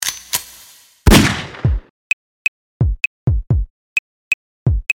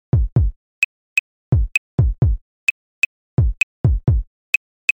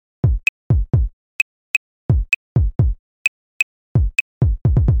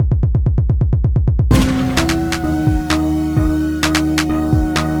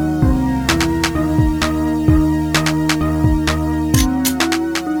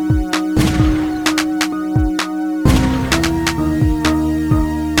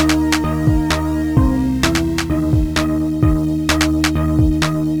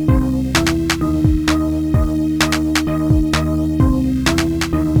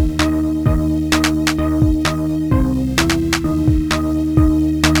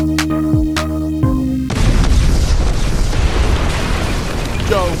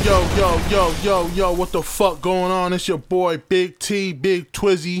Yo, what the fuck going on? It's your boy Big T, Big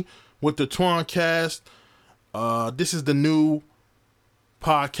Twizzy with the Twancast. This is the new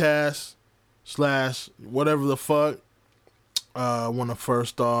podcast slash whatever the fuck. I want to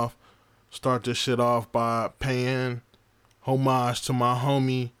first off start this shit off by paying homage to my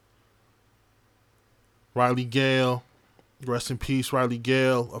homie Riley Gale. Rest in peace, Riley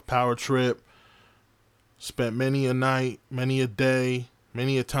Gale of Power Trip. Spent many a night, many a day,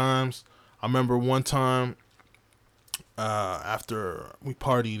 many a times. I remember one time after we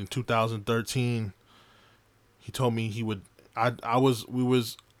partied in 2013, he told me he would. It was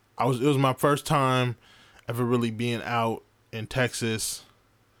my first time ever really being out in Texas,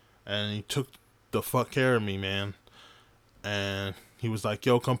 and he took the fuck care of me, man. And he was like,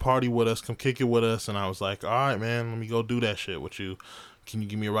 "Yo, come party with us, come kick it with us." And I was like, "All right, man, let me go do that shit with you. Can you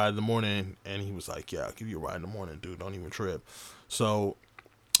give me a ride in the morning?" And he was like, "Yeah, I'll give you a ride in the morning, dude. Don't even trip." So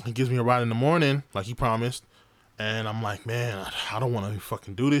he gives me a ride in the morning, like he promised. And I'm like, "Man, I don't want to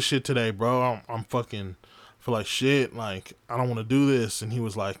fucking do this shit today, bro. I'm fucking feel like shit. Like, I don't want to do this." And he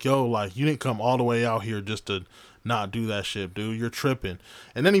was like, "Yo, like, you didn't come all the way out here just to not do that shit, dude. You're tripping."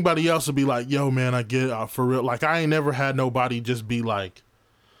 And anybody else would be like, "Yo, man, I get it, for real." Like, I ain't never had nobody just be like,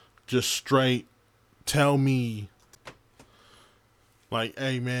 just straight tell me, like,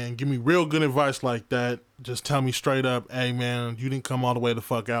 "Hey, man, give me real good advice like that. Just tell me straight up, hey, man, you didn't come all the way the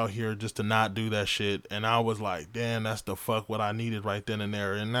fuck out here just to not do that shit." And I was like, damn, that's the fuck what I needed right then and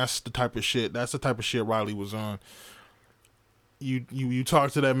there. And that's the type of shit Riley was on. You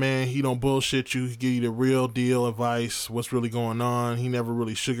talk to that man, he don't bullshit you. He give you the real deal advice, what's really going on. He never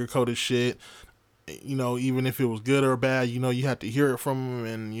really sugarcoated shit. You know, even if it was good or bad, you know, you had to hear it from him.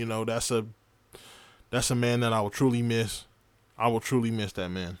 And, you know, that's a man that I will truly miss. I will truly miss that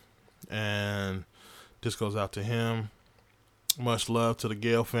man. And this goes out to him. Much love to the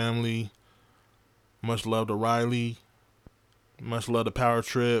Gale family. Much love to Riley. Much love to Power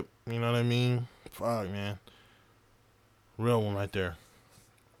Trip. You know what I mean? Fuck, man. Real one right there.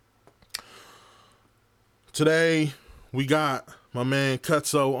 Today, we got my man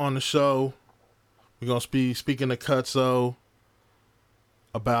Cutso on the show. We're going to be speaking to Cutso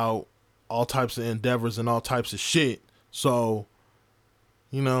about all types of endeavors and all types of shit. So,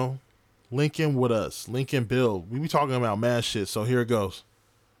 you know, link in with us. Link and build. We be talking about mad shit, so here it goes.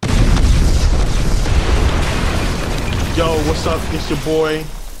 Yo, what's up? It's your boy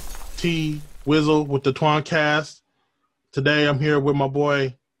T Wizzle with the Twancast. Today I'm here with my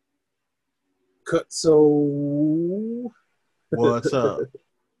boy Cutso. What's up?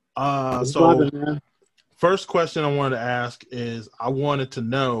 What's So poppin', man? First question I wanted to ask is, I wanted to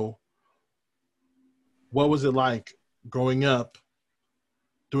know, what was it like growing up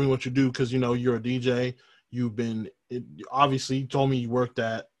doing what you do? Because, you know, you're a DJ. Obviously, you told me you worked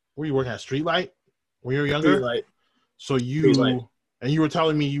at, where you working at, Streetlight when you were younger? Streetlight. So Streetlight. And you were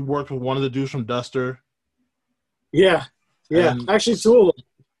telling me you worked with one of the dudes from Duster. Yeah. Actually, two of them.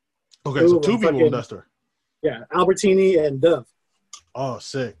 Okay, so two people in Duster. Yeah, Albertini and Dove. Oh,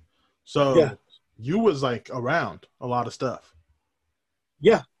 sick. So yeah. You was like around a lot of stuff.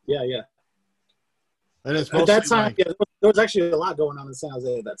 Yeah. And it's at that time, there was actually a lot going on in San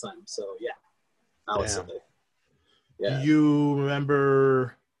Jose at that time. So yeah, I would say. Yeah. Do you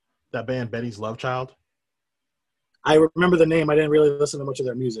remember that band Betty's Love Child? I remember the name. I didn't really listen to much of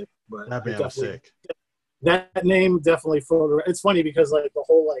their music, but that band was sick. That name definitely floated. It's funny because like the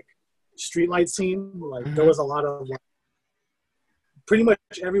whole like Streetlight scene, like there was a lot of like, pretty much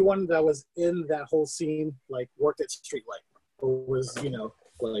everyone that was in that whole scene like worked at Streetlight, or was, you know,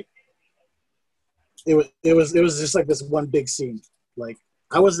 like it was just like this one big scene. Like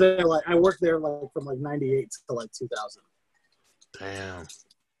I was there, like I worked there like from like 98 to like 2000. Damn.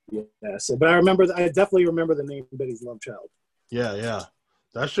 Yeah. So, but I definitely remember the name Betty's Love Child. Yeah.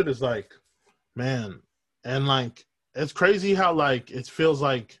 That shit is like, man, and like it's crazy how like it feels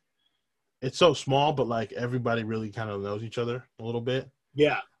like it's so small, but like everybody really kind of knows each other a little bit.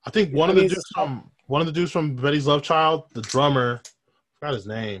 Yeah. I think one of the dudes from Betty's Love Child, the drummer, I forgot his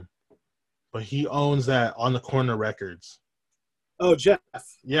name, but he owns that On the Corner Records. Oh, Jeff.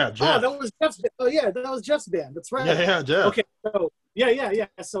 Yeah, Jeff. Oh, that was Jeff's. Oh, yeah, that was Jeff's band. That's right. Yeah, Jeff. Okay, so yeah.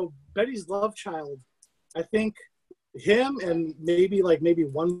 So Betty's Love Child, I think him and maybe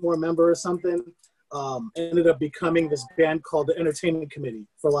one more member or something ended up becoming this band called the Entertainment Committee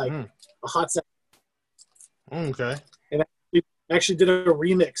for like a hot second. Okay. And actually did a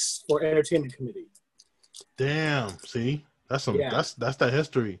remix for Entertainment Committee. Damn. See, that's that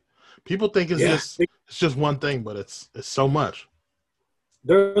history. People think it's just one thing, but it's so much.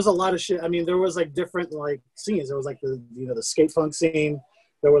 There was a lot of shit. I mean, there was like different like scenes. There was like the skate punk scene.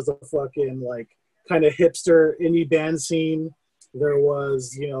 There was the fucking like kind of hipster indie band scene. There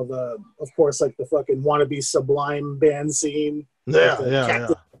was, of course, like the fucking wannabe Sublime band scene, like Yeah, the yeah,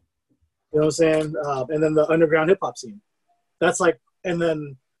 Cactus, yeah. you know what I'm saying? And then the underground hip hop scene. That's like, and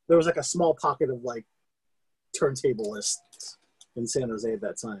then there was like a small pocket of like turntablists in San Jose at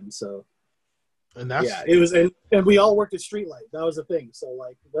that time. So And that's yeah, it was, and we all worked at Streetlight. That was the thing. So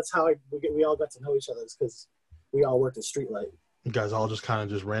like, that's how we all got to know each other, is because we all worked at Streetlight. you guys all just kind of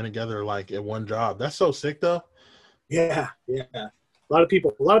just ran together like at one job. That's so sick though. Yeah, yeah. A lot of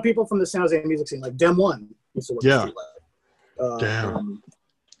people from the San Jose music scene, like Dem One, used to work Yeah. at Streetlight. Damn.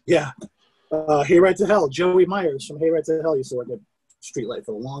 Yeah. Hayride to Hell, Joey Myers from Hayride to Hell used to work at Streetlight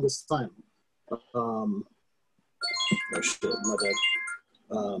for the longest time. Oh shit, my bad.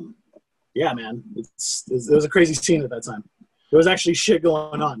 Yeah, man, it was a crazy scene at that time. There was actually shit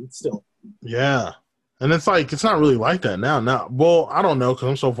going on still. Yeah. And it's like, it's not really like that now. Now, well, I don't know because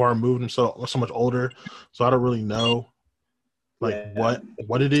I'm so far removed and so much older, so I don't really know like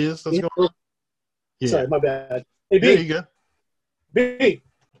what it is that's going on. Yeah. Sorry, my bad. Hey, Yeah, you good. B.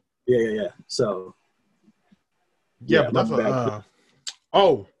 Yeah. So. Yeah, but that's what,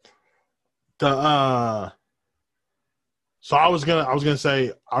 so I was gonna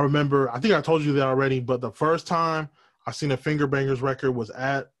say, I remember, I think I told you that already, but the first time I seen a Finger Bangers record was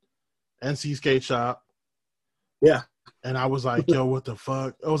at NC Skate Shop. Yeah. And I was like, yo, what the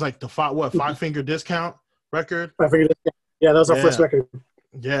fuck? It was like the Five Finger Discount record. Yeah, that was our first record.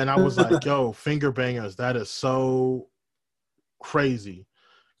 Yeah, and I was like, yo, Finger Bangers, that is so crazy.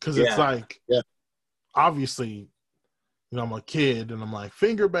 Because it's like, obviously, I'm a kid and I'm like,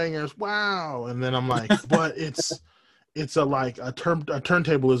 Finger Bangers, wow. And then I'm like, but it's a like a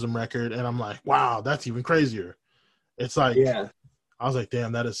turntablism record, and I'm like, wow, that's even crazier. It's like, I was like,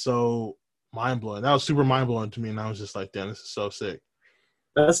 damn, that is so mind blowing. That was super mind blowing to me, and I was just like, damn, this is so sick.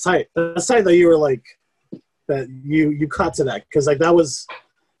 That's tight. That's tight that you were like that. You caught to that, because like that was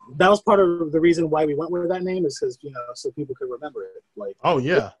part of the reason why we went with that name, is because so people could remember it. Like, oh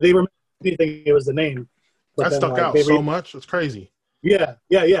yeah, they remember anything. It was the name. But that stuck out so much. It's crazy. Yeah.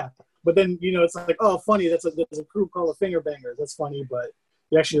 But then it's like, oh, funny. There's a group called the Finger Bangers. That's funny. But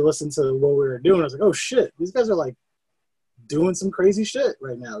you actually listen to what we were doing. I was like, oh shit, these guys are like doing some crazy shit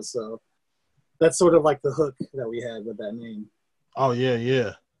right now. So that's sort of like the hook that we had with that name. Oh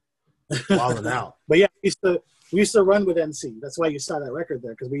yeah. Wilding out. But yeah, we used to run with NC. That's why you saw that record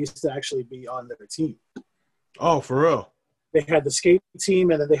there, because we used to actually be on their team. Oh, for real? They had the skate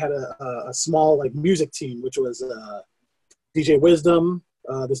team, and then they had a small like music team, which was DJ Wisdom,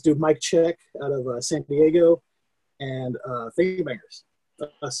 this dude Mike Check out of San Diego, and Finger Bangers.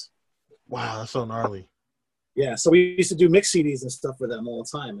 Us. Wow, that's so gnarly. Yeah, so we used to do mix CDs and stuff for them all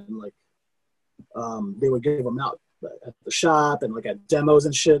the time, and like they would give them out at the shop and like at demos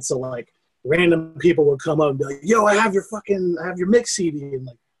and shit. So like random people would come up and be like, "Yo, I have your mix CD," and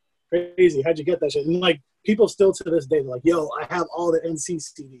like, crazy, how'd you get that shit? And like people still to this day, they're like, "Yo, I have all the NC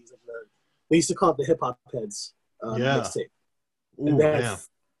CDs." They used to call it the hip hop heads mixtape. And that's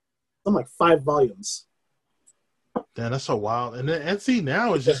some like 5 volumes. Damn, that's so wild. And then NC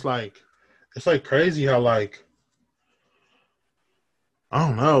now is just like, it's like crazy how like, I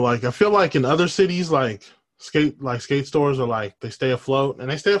don't know, like I feel like in other cities like skate stores are like, they stay afloat, and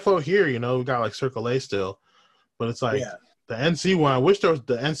they stay afloat here. We got like Circle A still, but it's like the NC one. I wish the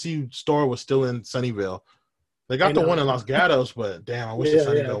NC store was still in Sunnyvale. They got the one in Los Gatos, but damn, I wish the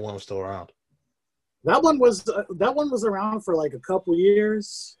Sunnyvale one was still around. That one was around for like a couple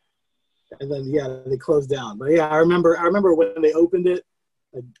years, and then they closed down. But yeah, I remember when they opened it,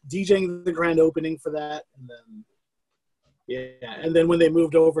 like, DJing the grand opening for that, and then when they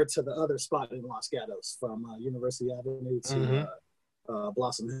moved over to the other spot in Los Gatos from University Avenue to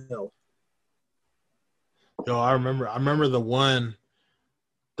Blossom Hill. Yo, I remember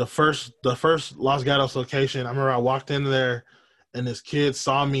the first Los Gatos location. I remember I walked in there, and this kid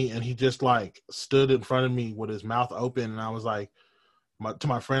saw me, and he just like stood in front of me with his mouth open, and I was like, to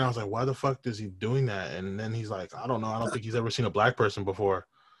my friend, I was like, why the fuck is he doing that? And then he's like, I don't know, I don't think he's ever seen a black person before.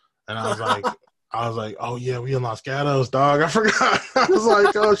 And I was like, oh yeah, we in Los Gatos, dog. I forgot. I was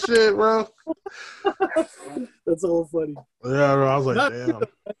like, oh shit, bro. That's all funny. Yeah, bro. I was like, damn.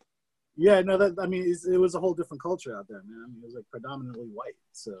 Yeah, no, it was a whole different culture out there, man. It was like predominantly white.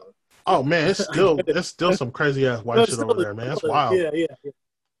 So. Oh man, it's still some crazy ass white shit over there, man. That's wild. Yeah.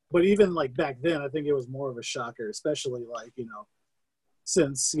 But even like back then, I think it was more of a shocker, especially like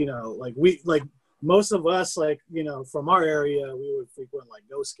since like most of us from our area, we would frequent like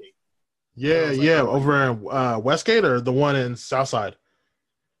Go Skate. Yeah, over in Westgate or the one in Southside?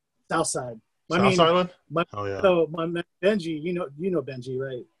 Southside. I mean, Southside? my, Oh yeah. so my man Benji, you know Benji,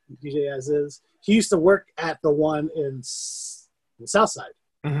 right? DJ As Is. He used to work at the one in the South Side.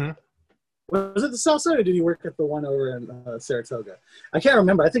 Mm-hmm. Was it the South Side, or did he work at the one over in Saratoga? I can't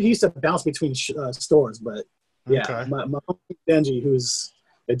remember. I think he used to bounce between stores, but yeah, Okay. my homie Benji, who's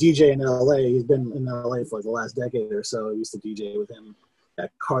a DJ in LA, he's been in LA for like the last decade or so. I used to DJ with him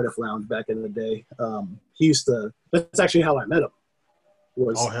at Cardiff Lounge back in the day. He used to. That's actually how I met him.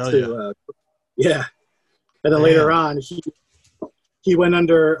 Was Oh hell to, yeah. yeah, and then Damn. later on, he went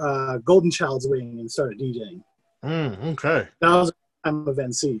under Golden Child's wing and started DJing. Okay. That was the time of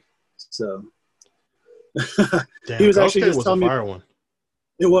NC. So Damn, he was Ghost actually Gate just was a telling me fire one.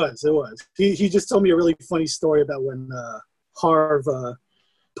 it was. He just told me a really funny story about when Harv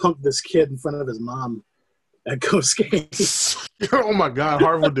punked this kid in front of his mom at Ghost Gate. Oh my God,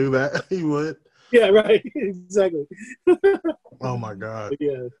 Harv would do that. He would. Yeah, right. Exactly. Oh my God.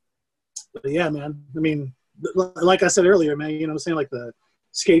 But yeah, man. I mean, like I said earlier, man, you know what I'm saying? Like the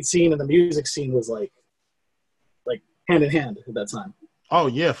skate scene and the music scene was like hand in hand at that time. Oh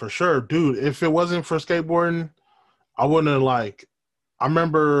yeah, for sure, dude. If it wasn't for skateboarding, I wouldn't have I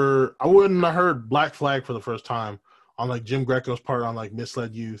remember I wouldn't have heard Black Flag for the first time on like Jim Greco's part on like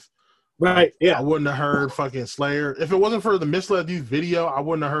Misled Youth. Right. Yeah. I wouldn't have heard fucking Slayer. If it wasn't for the Misled Youth video, I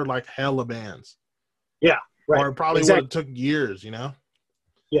wouldn't have heard like hella bands. Yeah. Right. Or it probably would have took years, you know?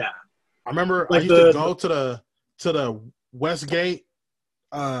 Yeah. I remember like I used to go to the Westgate,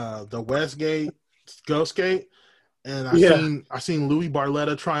 Ghost Gate, and I seen Louis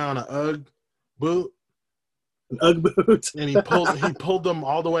Barletta try on an UGG boot. An UGG boot. And he pulled them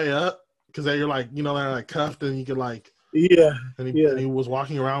all the way up because they're like, you know, they're like cuffed and you could like And he was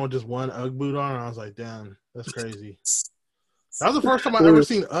walking around with just one UGG boot on, and I was like, damn, that's crazy. That was the first time I ever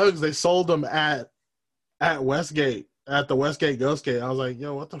seen Uggs. They sold them at Westgate, at the Westgate Ghost Gate. I was like,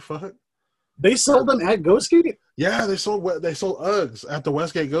 yo, what the fuck? They sold them at Ghost Gate? Yeah, they sold Uggs at the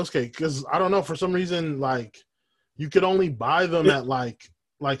Westgate Ghost Gate because I don't know, for some reason, like you could only buy them at like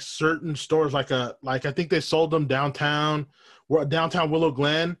certain stores. Like I think they sold them downtown Willow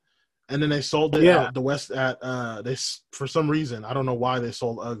Glen, and then they sold it at the West at they for some reason, I don't know why they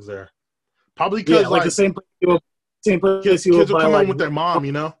sold Uggs there. Probably because like the same place kids you will buy, come like, in with their mom,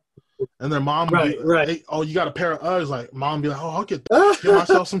 you know. And their mom right. Hey, oh, you got a pair of Uggs? Like, mom be like, oh, I'll get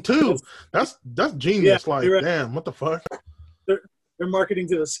myself some too. That's genius. Yeah, like, right. Damn, what the fuck? They're marketing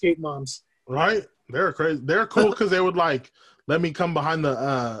to the skate moms, right? They're crazy. They're cool because they would like let me come behind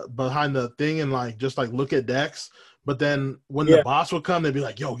the thing and like just like look at decks. But then when the boss would come, they'd be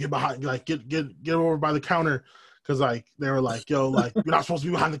like, yo, get behind, like get over by the counter, because like they were like, yo, like you're not supposed to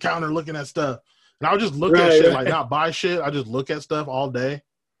be behind the counter looking at stuff. And I would just look at shit, like not buy shit. I just look at stuff all day.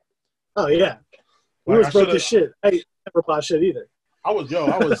 Oh yeah, we was broke as shit. I never bought shit either. I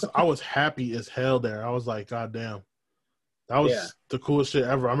was happy as hell there. I was like, God damn, that was the coolest shit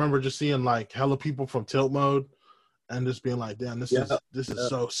ever. I remember just seeing like hella people from Tilt Mode, and just being like, damn, this is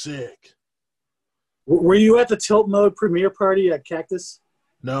so sick. Were you at the Tilt Mode premiere party at Cactus?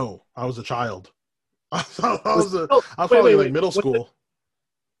 No, I was a child. I was probably like middle school.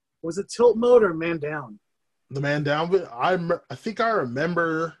 Was it Tilt Mode or Man Down? The Man Down, but I think I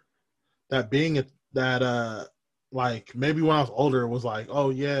remember that being like maybe when I was older, it was like, oh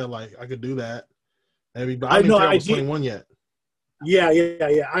yeah, like I could do that. Maybe, but I didn't think I was 21 yet. Yeah.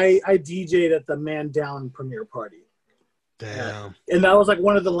 I DJ'd at the Man Down premiere party. Damn. And that was like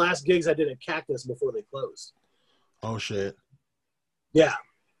one of the last gigs I did at Cactus before they closed. Oh shit. Yeah.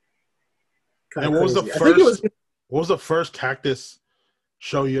 And what was the first Cactus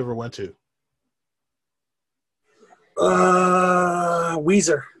show you ever went to?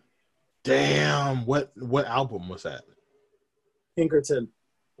 Weezer. Damn. What album was that? Pinkerton.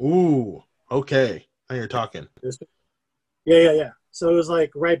 Ooh. Okay. Now you're talking. Yeah. So it was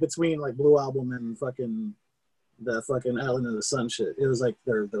like right between like Blue Album and the fucking Island of the Sun shit. It was like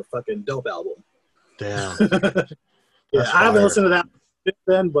their fucking dope album. Damn. Yeah, I haven't listened to that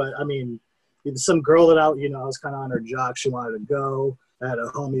then, but I mean, some girl that I was kind of on her jock. She wanted to go. I had a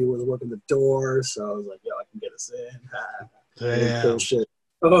homie who was working the door, so I was like, yo, I can get us in. Damn. Cool shit.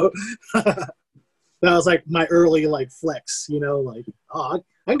 That was like my early like flex, like, oh,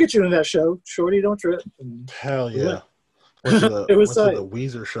 I can get you in that show. Shorty, don't trip. And hell yeah. Went to the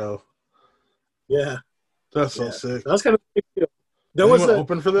Weezer show. Yeah. That's so sick. That was kind of a big deal. There was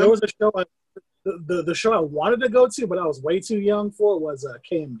a show. The show I wanted to go to, but I was way too young for, was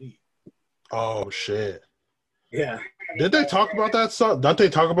KMD. Oh shit. Yeah. Did they talk about that song? Don't they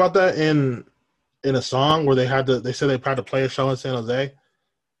talk about that in a song where they said they had to play a show in San Jose?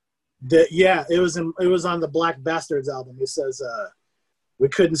 Yeah, it was on the Black Bastards album. He says we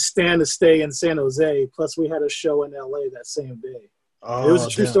couldn't stand to stay in San Jose. Plus, we had a show in LA that same day. Oh, it was a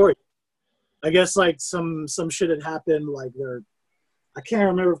true damn. story. I guess like some shit had happened. Like I can't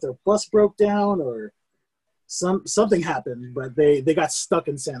remember if their bus broke down or something happened, but they got stuck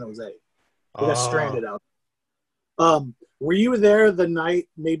in San Jose. They got stranded out. Were you there the night?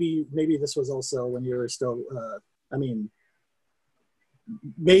 Maybe this was also when you were still.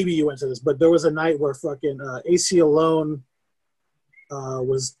 Maybe you went to this, but there was a night where fucking AC Alone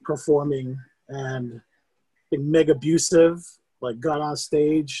was performing, and I think Meg Abusive like got on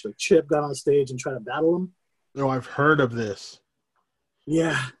stage. Like Chip got on stage and tried to battle him. No, I've heard of this.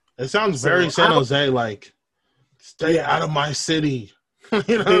 Yeah, it sounds very San Jose. Like, stay out of my city.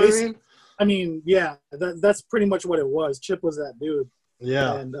 You know what I mean? I mean, yeah, that's pretty much what it was. Chip was that dude.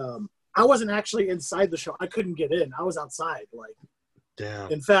 Yeah, and I wasn't actually inside the show. I couldn't get in. I was outside. Like,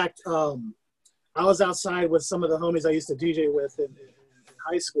 damn. In fact, I was outside with some of the homies I used to DJ with in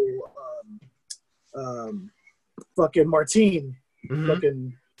high school. Fucking Martine,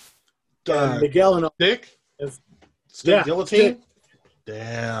 fucking Miguel and all. Stick? Yeah, Guillotine? Stick.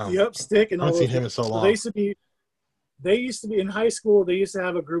 Damn. Yep, Stick and all. I haven't seen him in so long. They used to be in high school. They used to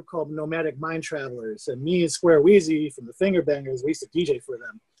have a group called Nomadic Mind Travelers, and me and Square Wheezy from the Finger Bangers, we used to DJ for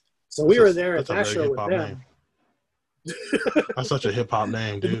them. So we were there at that show with them. That's such a hip hop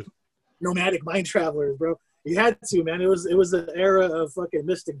name, dude. Nomadic Mind Travelers, bro. You had to, man. It was the era of fucking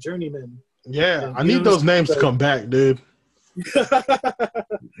Mystic Journeyman. Yeah, and I need those names to come back, dude.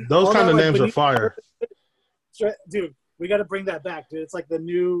 Those kind of names are fire. Dude, we got to bring that back, dude. It's like the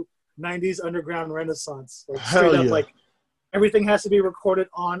new 90s underground renaissance. Like, Hell yeah. Like everything has to be recorded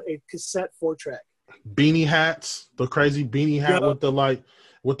on a cassette 4-track. Beanie hats, the crazy beanie hat with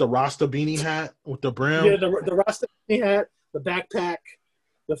the Rasta beanie hat with the brim. Yeah, the Rasta beanie hat, the backpack,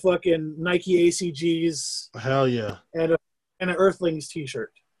 the fucking Nike ACGs. Hell yeah. And an Earthlings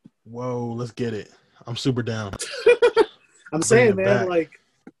t-shirt. Whoa, let's get it. I'm super down. I'm saying, man, back. Like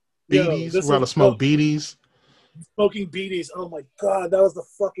beaties. We're about to smoke beaties. Smoking beaties. Oh my god, that was the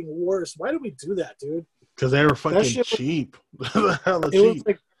fucking worst. Why did we do that, dude? Because they were fucking cheap. Hella cheap.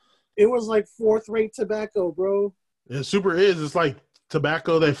 It was like fourth-rate tobacco, bro. It super is. It's like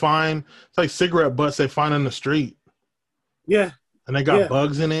tobacco they find. It's like cigarette butts they find in the street. Yeah. And they got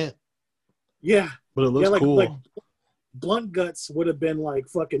bugs in it. Yeah. But it looks cool. Like Blunt Guts would have been like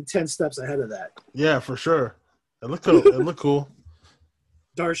fucking 10 steps ahead of that. Yeah, for sure. It looked cool. It looked cool.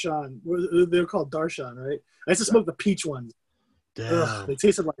 Darshan. They're called Darshan, right? I used to smoke the peach ones. Damn. Ugh, they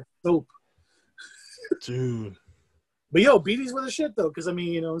tasted like soap. Dude. But yo, beaties were the shit though, because I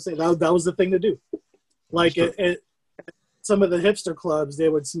mean, you know what I'm saying? That was the thing to do. Like at some of the hipster clubs,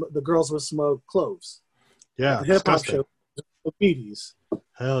 the girls would smoke cloves. Yeah. The hip hop show, beaties.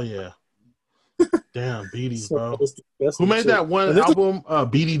 Hell yeah. Damn, beaties, so bro. Who made that one album,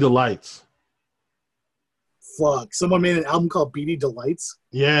 Beady Delights? Fuck. Someone made an album called Beady Delights?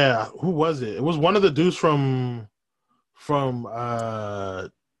 Yeah. Who was it? It was one of the dudes from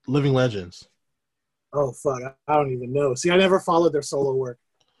Living Legends. Oh, fuck. I don't even know. See, I never followed their solo work.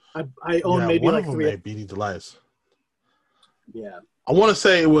 I own maybe one like of them 3. Made Beady Delights. Yeah. I want to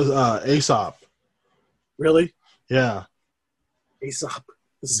say it was Aesop. Really? Yeah. Aesop,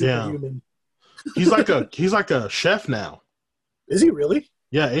 the superhuman. He's like a chef now. Is he really?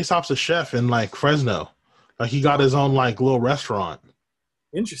 Yeah, Aesop's a chef in like Fresno. Like he got his own like little restaurant.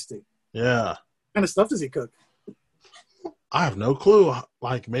 Interesting. Yeah. What kind of stuff does he cook? I have no clue.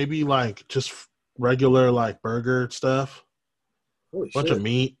 Like maybe like just regular like burger stuff. Holy bunch shit. of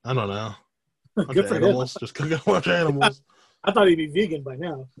meat. I don't know. Good for animals. him. Just cooking a bunch of animals. I thought he'd be vegan by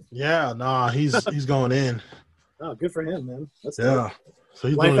now. Yeah, nah, he's going in. Oh, good for him, man. That's dope. So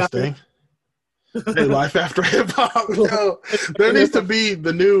he's life doing his thing. Hey, Life After Hip Hop. Yo, there needs to be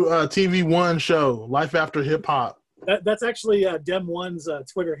the new TV One show, Life After Hip Hop. That's actually Dem One's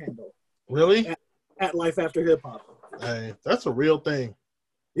Twitter handle. Really? At Life After Hip Hop. Hey, that's a real thing.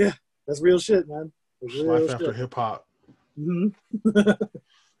 Yeah, that's real shit, man. Real Life shit. After Hip Hop. Mm-hmm.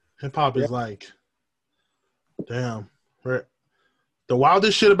 Hip hop is like, damn. The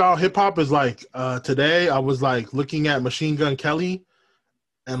wildest shit about hip hop is like today I was like looking at Machine Gun Kelly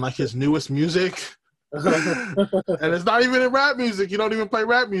and like his newest music. And it's not even in rap music. You don't even play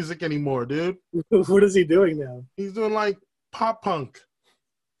rap music anymore, dude. What is he doing now? He's doing like pop punk.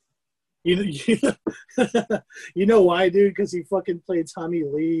 You know why, dude? Because he fucking played Tommy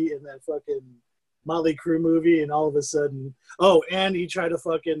Lee in that fucking Motley Crue movie, and all of a sudden, and he tried to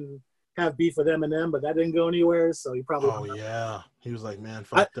fucking have beef with Eminem, but that didn't go anywhere. So he probably. Oh yeah, he was like, man,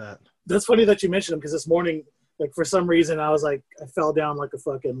 fuck that. That's funny that you mentioned him because this morning, like for some reason, I fell down like a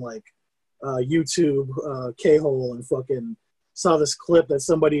fucking like YouTube K-hole and fucking saw this clip that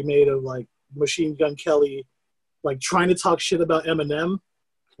somebody made of like Machine Gun Kelly, like trying to talk shit about Eminem.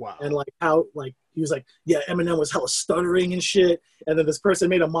 Wow. And like how like he was like, yeah, Eminem was hella stuttering and shit. And then this person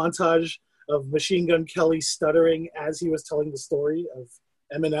made a montage of Machine Gun Kelly stuttering as he was telling the story of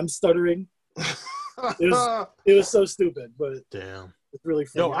Eminem stuttering. It was so stupid, but damn, it's really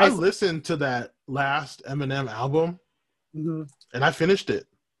funny. Yo, I listened to that last Eminem album, and I finished it.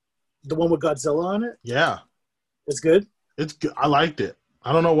 The one with Godzilla on it. Yeah, it's good. It's good. I liked it.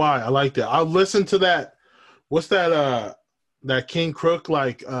 I don't know why I liked it. I listened to that. What's that? That King Crook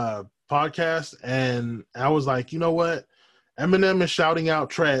podcast, and I was like, you know what? Eminem is shouting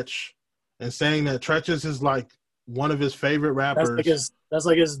out Tretch and saying that Tretch is like one of his favorite rappers. That's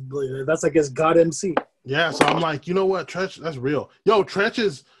like his God MC. Yeah, so I'm like, you know what, Tretch, that's real. Yo, Tretch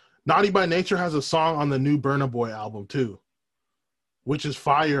is Naughty by Nature has a song on the new Burna Boy album too, which is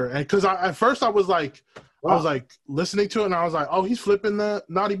fire. And because at first I was like listening to it and I was like, oh, he's flipping the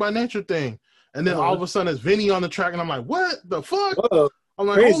Naughty by Nature thing. And then all of a sudden it's Vinny on the track and I'm like, what the fuck? Whoa, I'm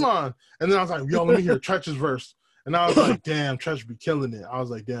like, crazy. hold on. And then I was like, yo, let me hear Tretch's verse. And I was like, damn, Tretch be killing it. I was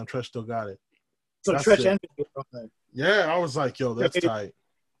like, damn, Tretch still got it. So That's Tretch it. ended it on there. Yeah, I was like, yo, that's tight.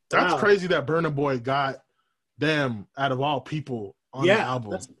 That's crazy that Burna Boy got them out of all people on the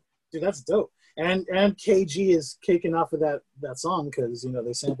album. That's dope. And KG is kicking off of that song because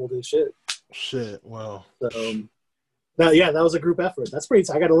they sampled his shit. Shit, well. So, that was a group effort. That's pretty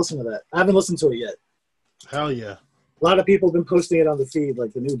tight. I got to listen to that. I haven't listened to it yet. Hell yeah. A lot of people have been posting it on the feed.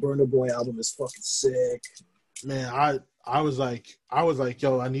 Like the new Burna Boy album is fucking sick. Man, I was like,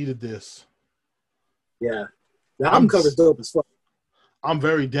 yo, I needed this. Yeah. The album cover's dope as fuck. I'm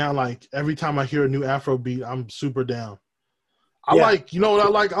very down. Like every time I hear a new Afrobeat, I'm super down. I like, you know what I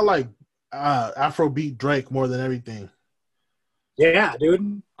like? I like Afrobeat Drake more than everything. Yeah,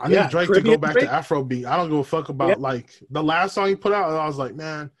 dude. I need Drake to go back to Afrobeat. I don't give a fuck about like the last song he put out. I was like,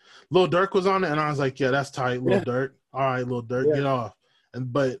 man, Lil Durk was on it, and I was like, yeah, that's tight, Lil Durk. All right, Lil Durk, get off.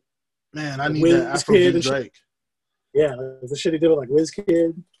 But man, I need that Afrobeat Drake. Yeah, the shit he did with like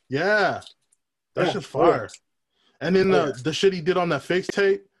WizKid. Yeah, that's just fire. And then the shit he did on that fix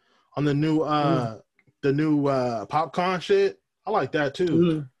tape, on the new Popcorn shit, I like that too.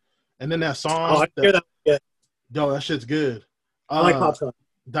 Mm. And then that song, I hear that. Yeah. Yo, that shit's good. I like Popcorn.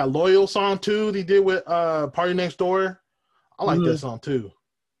 That Loyal song too, they did with Party Next Door. I like that song too.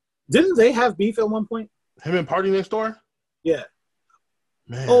 Didn't they have beef at one point? Him and Party Next Door? Yeah.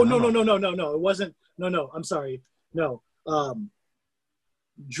 Man. Oh no. It wasn't. No. I'm sorry. No.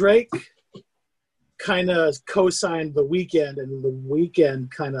 Drake kind of co-signed The Weeknd, and The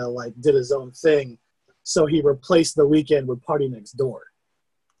Weeknd kind of like did his own thing, so he replaced The Weeknd with Party Next Door.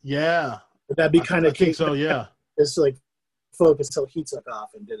 Yeah, that'd be kind of. I think so. Yeah, it's like focus till he took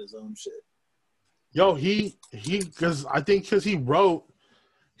off and did his own shit. Yo, he because he wrote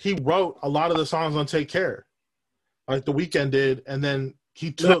a lot of the songs on Take Care, like The Weeknd did, and then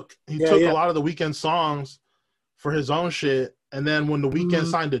he took a lot of The Weeknd songs for his own shit, and then when The Weeknd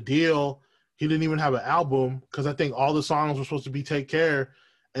signed a deal, he didn't even have an album because I think all the songs were supposed to be Take Care,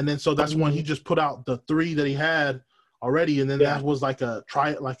 and then so that's when he just put out the 3 that he had already, and then that was like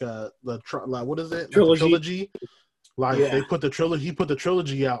what is it? Trilogy. They put the trilogy. He put the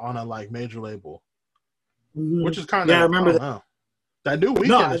trilogy out on a like major label, which is kind of I remember that. That new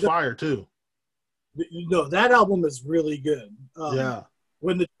Weeknd is fire too. That album is really good. Yeah.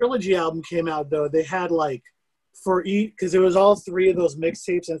 When the trilogy album came out, though, they had like for each because it was all 3 of those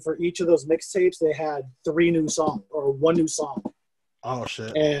mixtapes, and for each of those mixtapes, they had 3 new songs or 1 new song. Oh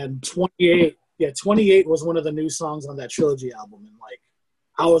shit! And 28 was one of the new songs on that trilogy album, and like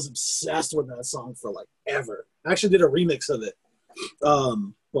I was obsessed with that song for like ever. I actually did a remix of it.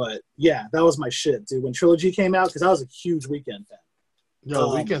 But yeah, that was my shit, dude. When Trilogy came out, because I was a huge Weeknd fan.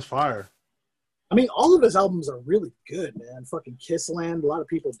 Yo, Weeknd's fire. I mean, all of his albums are really good, man. Fucking Kissland. A lot of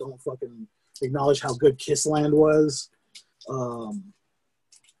people don't fucking acknowledge how good Kissland was.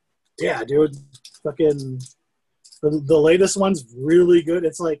 Yeah, dude. Fucking the latest one's really good.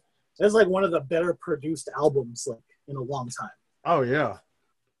 It's like one of the better produced albums like in a long time. Oh yeah,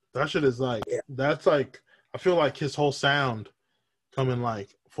 that shit is like that's like I feel like his whole sound coming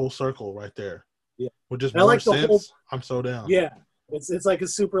like full circle right there. Yeah, with just more sense. I'm so down. Yeah, it's like a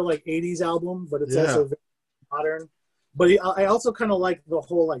super like 80s album, but it's also very modern. But I also kind of like the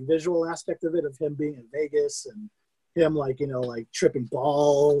whole like visual aspect of it, of him being in Vegas and him like like tripping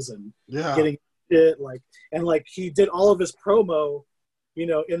balls and getting it like, and like he did all of his promo,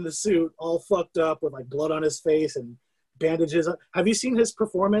 in the suit, all fucked up with like blood on his face and bandages. Have you seen his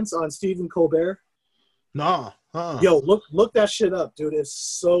performance on Stephen Colbert? No. Yo, look that shit up, dude. It's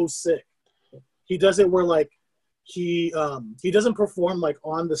so sick. He does it where like he doesn't perform like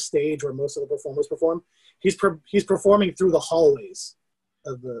on the stage where most of the performers perform. He's performing through the hallways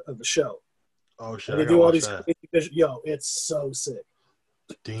of the show. Oh shit! And I they gotta do all watch these that. crazy, yo, it's so sick.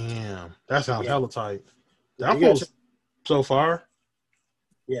 Damn, that sounds Yeah, hella tight. yeah, That you gotta check. fool's so far.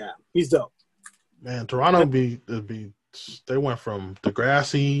 Yeah, he's dope. Man, Toronto be they went from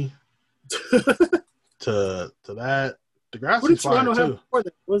Degrassi to that. Who did Degrassi's fire Toronto have too. before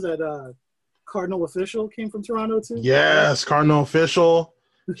that? Was that Cardinal Official came from Toronto too? Yes, Cardinal Official.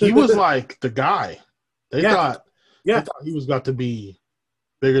 He was like the guy. They Yeah, thought yeah, he was got to be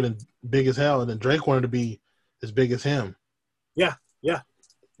big as hell, and then Drake wanted to be as big as him. yeah, yeah,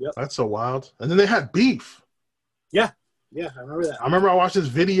 yep, That's so wild. And then they had beef. yeah, yeah. I remember that. I remember I watched this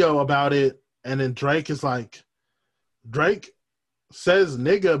video about it, and then Drake says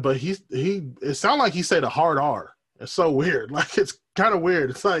nigga, but it sounded like he said a hard R. It's so weird. Like it's kind of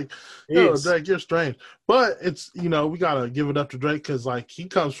weird. It's like, yo, Jeez. Drake, you're strange. But it's we gotta give it up to Drake because like he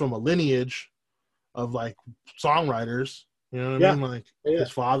comes from a lineage of like songwriters. You know what I Yeah, mean? Like yeah.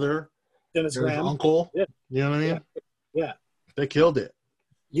 his father, Dennis his Graham. uncle. Yeah, You know what I mean? yeah. They killed it.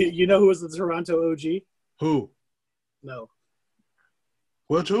 You know who was the Toronto OG? Who? No,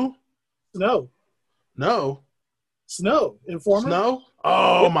 Which who? Snow. No. Snow. Informer. Snow?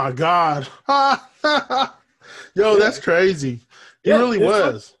 Oh Yep. my God. Yo, Yeah. that's crazy. He Yeah, really it's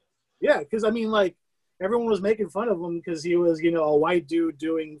was. Yeah, because I mean, like everyone was making fun of him because he was, a white dude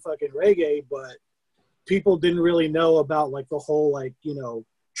doing fucking reggae, but people didn't really know about like the whole like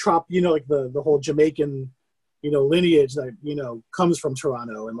like the whole Jamaican lineage that comes from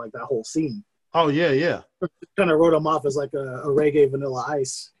Toronto and like that whole scene. Oh yeah, yeah. Kind of wrote him off as like a reggae Vanilla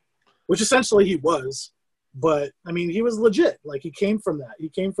Ice, which essentially he was. But I mean, he was legit. Like he came from that. He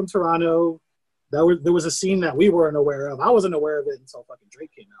came from Toronto. There was a scene that we weren't aware of. I wasn't aware of it until fucking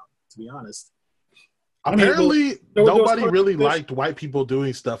Drake came out. To be honest. Apparently, nobody really fish. liked white people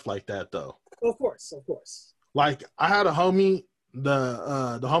doing stuff like that, though. Of course. Like I had a homie,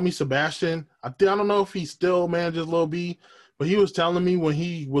 the homie Sebastian. I don't know if he still manages Lil B, but he was telling me when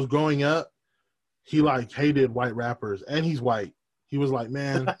he was growing up, he like hated white rappers, and he's white. He was like,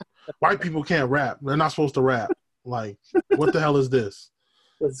 man, white people can't rap. They're not supposed to rap. Like, what the hell is this?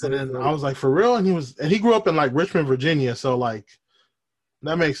 And then I was like, for real? And he grew up in like Richmond, Virginia, so like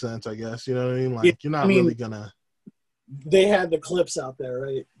that makes sense, I guess. You know what I mean? Like yeah, you're not really gonna. They had the clips out there,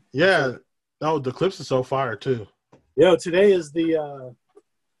 right? Yeah. Oh, the clips are so fire too. Yo, today is I think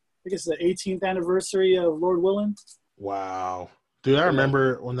it's the 18th anniversary of Lord Willin'. Wow, dude, I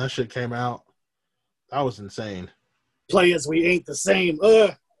remember when that shit came out. That was insane. Play as we ain't the same.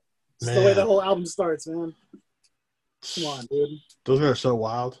 Ugh. It's the way the whole album starts, man. Come on, dude. Those are so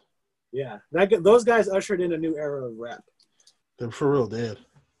wild. Yeah, those guys ushered in a new era of rap. They for real did.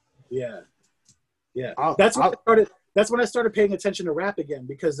 Yeah. That's when I started paying attention to rap again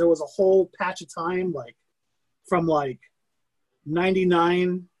because there was a whole patch of time like from like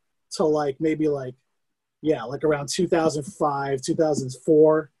 99 to like maybe like around 2005,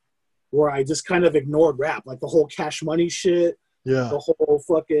 2004 where I just kind of ignored rap, like the whole Cash Money shit, Yeah. the whole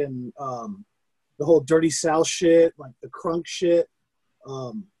fucking the whole Dirty South shit, like the crunk shit.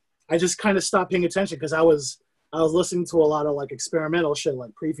 I just kind of stopped paying attention because I was listening to a lot of like experimental shit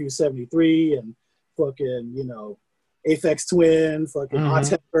like Prefuse 73 and fucking, Aphex Twin, fucking Hot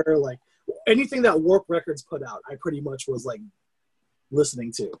Temper, like anything that Warp Records put out, I pretty much was like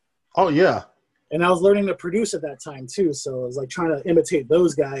listening to. Oh yeah. And I was learning to produce at that time too, so I was like trying to imitate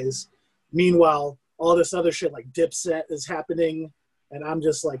those guys. Meanwhile, all this other shit like Dipset is happening, and I'm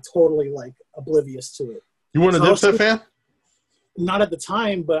just like totally like oblivious to it. You weren't a Dipset fan? Not at the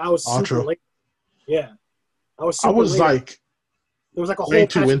time, but I was super late. Yeah, I was. I was like, there was like a way whole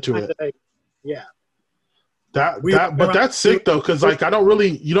too into it. Yeah. But that's sick though, because like you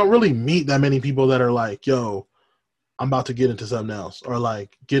don't really meet that many people that are like, yo, I'm about to get into something else, or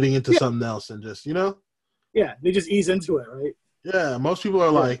like getting into something else, and just Yeah, they just ease into it, right? Yeah, most people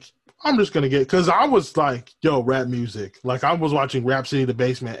are like, I'm just gonna get, because I was like, yo, rap music. Like I was watching Rhapsody the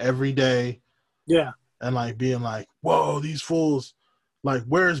Basement every day. Yeah. And like being like, whoa, these fools. Like,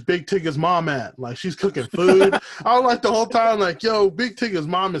 where's Big Tigger's mom at? Like, she's cooking food. I was like the whole time, like, yo, Big Tigger's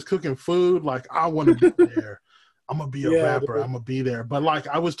mom is cooking food. Like, I want to be there. I'm going to be a rapper. Dude. I'm going to be there. But, like,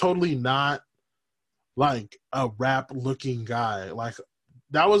 I was totally not, like, a rap-looking guy. Like,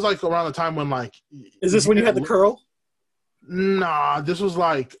 that was, like, around the time when, like... Is this when you had the curl? Nah, this was,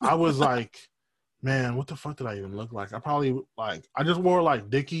 like, I was, like, man, what the fuck did I even look like? I probably, like, I just wore, like,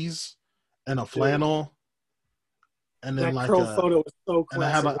 Dickies and a flannel. And then that curl photo was so classic. And I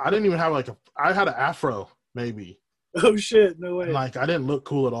had like, I didn't even have like I had an afro maybe. Oh shit, no way. And, like I didn't look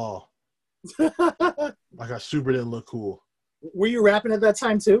cool at all. Like I super didn't look cool. Were you rapping at that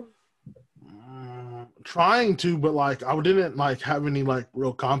time too? Trying to, but like I didn't like have any like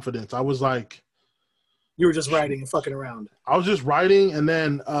real confidence. I was like, You were just writing and fucking around. I was just writing, and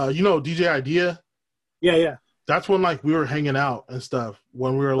then DJ Idea. Yeah, yeah. That's when like we were hanging out and stuff.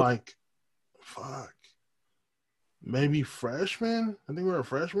 When we were like, fuck, maybe freshmen. I think we were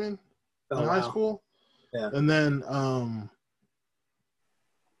freshmen in high school. Yeah. And then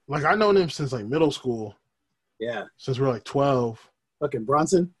like I known him since like middle school. Yeah. Since we were like 12. Fucking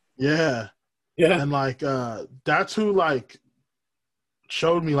Bronson. Yeah. Yeah. And like that's who like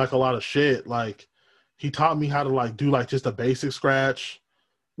showed me like a lot of shit. Like he taught me how to like do like just a basic scratch.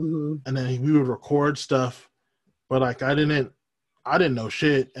 Mm-hmm. And then we would record stuff. But like I didn't know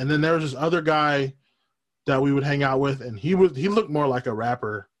shit. And then there was this other guy that we would hang out with, and he looked more like a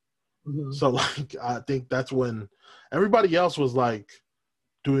rapper. Mm-hmm. So like I think that's when everybody else was like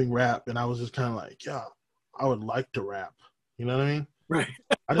doing rap, and I was just kind of like, yeah, I would like to rap. You know what I mean? Right.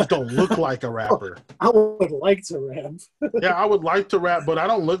 I just don't look like a rapper. I would like to rap. Yeah, I would like to rap, but I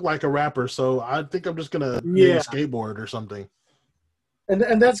don't look like a rapper, so I think I'm just gonna maybe skateboard or something.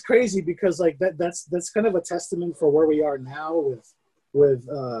 And that's crazy because like that's kind of a testament for where we are now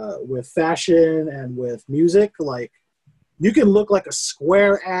with fashion and with music. Like you can look like a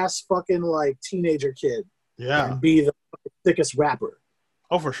square ass fucking like teenager kid, and be the thickest rapper.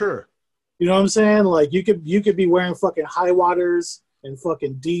 Oh, for sure. You know what I'm saying? Like you could be wearing fucking high waters and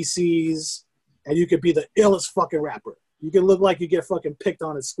fucking DCs, and you could be the illest fucking rapper. You can look like you get fucking picked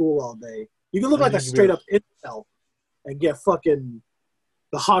on at school all day. You can look like a straight up incel and get fucking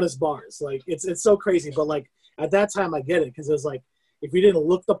the hottest bars. Like it's so crazy. But like at that time, I get it because it was like if you didn't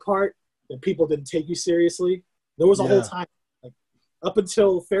look the part, then people didn't take you seriously. There was a whole time, like up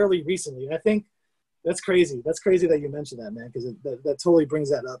until fairly recently. And I think that's crazy. That's crazy that you mentioned that, man, because that totally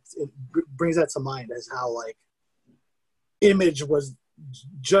brings that up. It brings that to mind as how like image was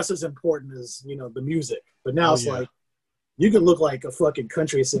just as important as the music. But now it's like you can look like a fucking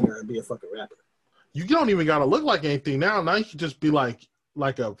country singer and be a fucking rapper. You don't even gotta look like anything now. Now you can just be like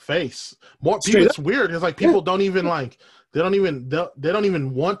a face. More people. It's weird. It's like people don't even like. They don't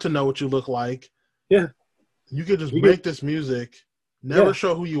even want to know what you look like. Yeah. You could just make this music, never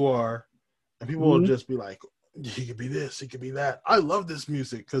show who you are, and people will just be like, he could be this, he could be that. I love this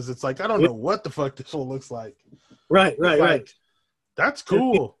music because it's like I don't know what the fuck this one looks like. Right. That's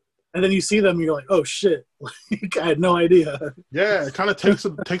cool. And then you see them, and you're like, oh shit, like, I had no idea. Yeah, it kind of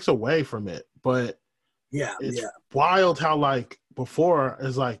takes away from it, but it's wild how like before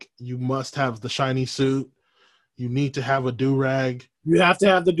is like you must have the shiny suit, you need to have a do-rag. You have to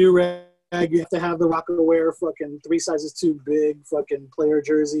have the do-rag. You have to have the Rocawear fucking 3 sizes too big fucking player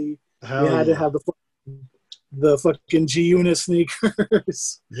jersey. You had to have the fucking G-Unit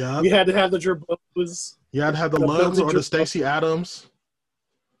sneakers. Yeah. You had to have the Gerbos. You had to have the Lugs or the Stacey Adams.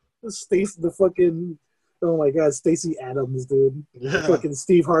 The fucking, oh my God, Stacey Adams, dude. Yeah. The fucking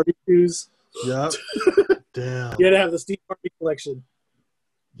Steve Harvey shoes. Yep. Damn. You had to have the Steve Harvey collection.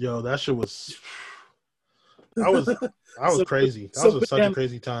 Yo, that shit was. I was crazy. That was such a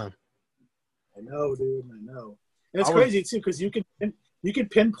crazy time. I know, dude. I know. And it's crazy too because you can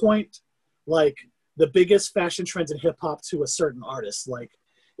pinpoint like the biggest fashion trends in hip hop to a certain artist. Like,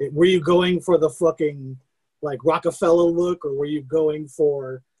 were you going for the fucking like Rockefeller look, or were you going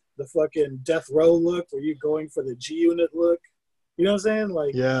for the fucking Death Row look? Were you going for the G Unit look? You know what I'm saying?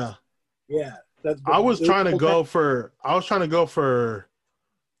 Like, yeah. I was trying to go for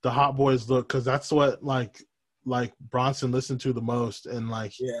the Hot Boys look because that's what like Bronson listened to the most, and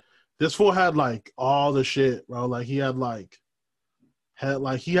like this fool had like all the shit, bro. Like he had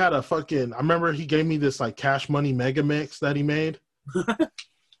a fucking. I remember he gave me this like Cash Money Mega Mix that he made,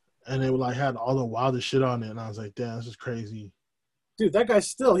 and it like had all the wildest shit on it, and I was like, damn, this is crazy. Dude, that guy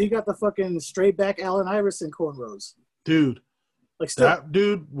he got the fucking straight back Allen Iverson cornrows. Dude, like that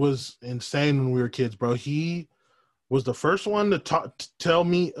dude was insane when we were kids, bro. He was the first one to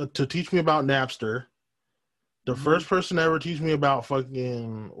teach me about Napster. The first person to ever teach me about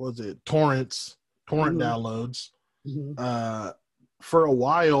fucking torrent downloads. Mm-hmm. For a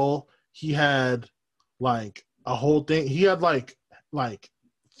while, he had like a whole thing. He had like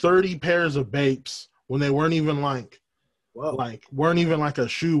 30 pairs of Bapes when they weren't even like a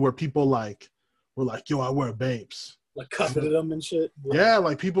shoe where people like were like, yo, I wear Bapes. Like coveted them and shit. Yeah,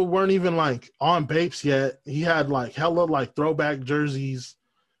 like people weren't even like on Bapes yet. He had like hella like throwback jerseys,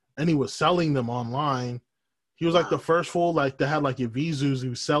 and he was selling them online. He was like the first fool like that had like Evisus. He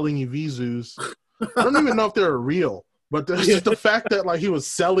was selling Evisus. I don't even know if they were real, but just the fact that like he was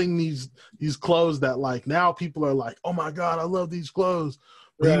selling these clothes that like now people are like, oh my God, I love these clothes.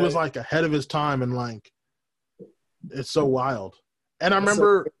 But he was like ahead of his time, and like It's so wild. And I It's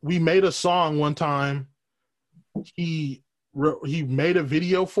remember we made a song one time. He made a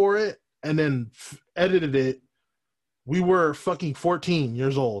video for it and then edited it. We were fucking 14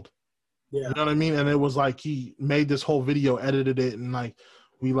 years old. Yeah. You know what I mean? And it was like he made this whole video, edited it, and like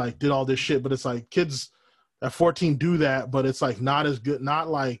we like did all this shit. But it's like kids at 14 do that, but it's like not as good.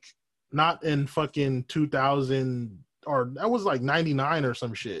 Not in fucking 2000, or that was like 99 or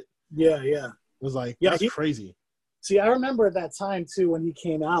some shit. Yeah, yeah. It was like, yeah, that's crazy. See, I remember at that time too when he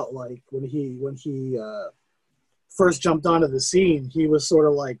came out, like when he first jumped onto the scene, he was sort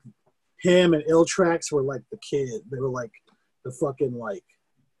of like him and Illtrax were like the kid. They were like the fucking like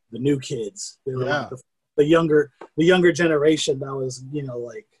the new kids. They were like the younger generation that was, you know,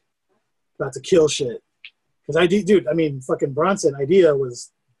 like about to kill shit. Because I mean, fucking Bronson Idea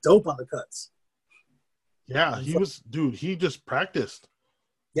was dope on the cuts. Yeah, he just practiced.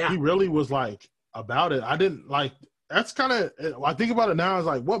 Yeah. He really was like about it. I didn't like, that's kind of, I think about it now, it's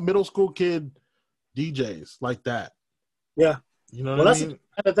like, what middle school kid DJs like that? Yeah. You know what I mean?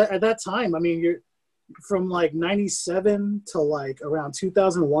 At that time, I mean, you're from like 97 to like around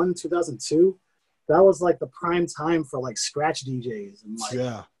 2001, 2002. That was like the prime time for like scratch DJs. And like,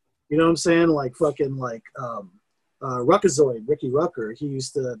 yeah. You know what I'm saying? Like fucking like Ruckazoid, Ricky Rucker. He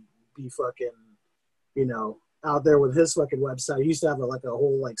used to be fucking, you know, out there with his fucking website. He used to have a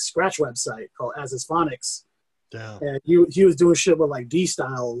whole like scratch website called As Is Phonics. Damn. And he was doing shit with like D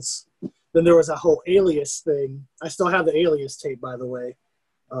Styles. Then there was a whole Alias thing. I still have the Alias tape, by the way.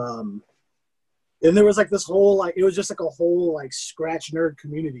 And there was like this whole like, it was just like a whole like scratch nerd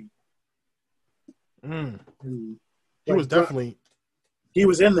community. Mm. And, he like, was definitely. He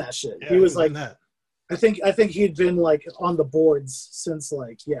was in that shit. Yeah, he was like that. I think he'd been like on the boards since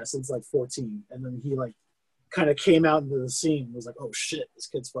like 14, and then he like kind of came out into the scene and was like, oh shit, this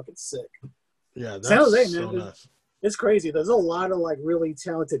kid's fucking sick. Yeah, that's San Jose, man, so nuts. It's crazy. There's a lot of like really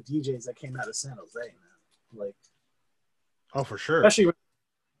talented DJs that came out of San Jose, man. Like, oh, for sure. Especially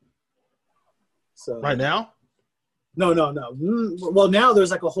so right now. No. Well, now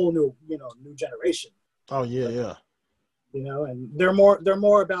there's like a whole new generation. Oh yeah, yeah. You know, and they're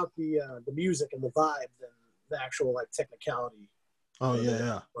more about the music and the vibe than the actual like technicality. Oh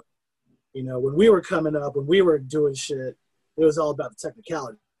yeah. But, you know, when we were coming up, when we were doing shit, it was all about the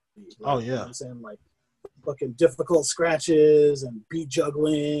technicality. Like, oh yeah. You know what I'm saying, like fucking difficult scratches and beat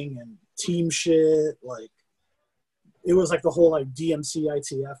juggling and team shit. Like it was like the whole like DMC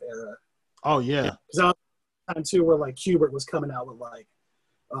ITF era. Oh yeah. Because that was the time too where like Qbert was coming out with like,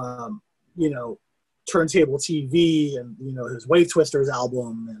 you know, Turntable TV and his Wave Twisters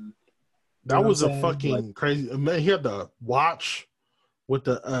album, and that was a fucking like, crazy. Man, he had the watch with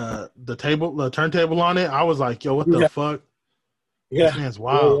the turntable on it. I was like, yo, what the fuck? Yeah, this man's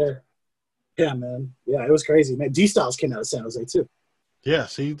wild. Yeah, man. Yeah, it was crazy, man. D Styles came out of San Jose too. Yeah,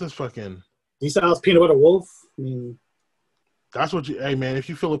 see this fucking D Styles, Peanut Butter Wolf. I mean, that's what you. Hey, man, if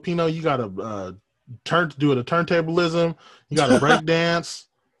you Filipino, you gotta do it a turntablism. You gotta break dance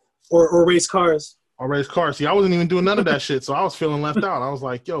or race cars. Or race cars. See, I wasn't even doing none of that shit, so I was feeling left out. I was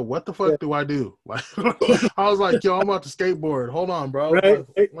like, yo, what the fuck do I do? Like, I was like, yo, I'm about to skateboard. Hold on, bro. Right.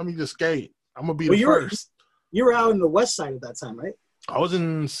 Let me just skate. I'm going to be the first. You were out in the west side at that time, right? I was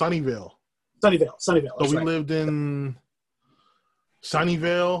in Sunnyvale. Sunnyvale. So we lived in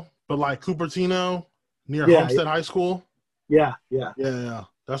Sunnyvale, but like Cupertino, near Homestead High School. Yeah.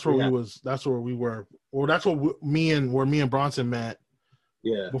 That's where that's where we were. Well, that's where me and Bronson met.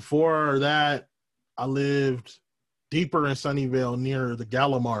 Yeah. Before that, I lived deeper in Sunnyvale near the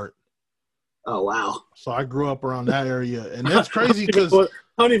Gallimart. Oh, wow. So I grew up around that area. And that's crazy because I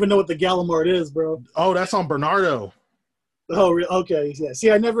don't even know what the Gallimart is, bro. Oh, that's on Bernardo. Oh, okay. Yeah.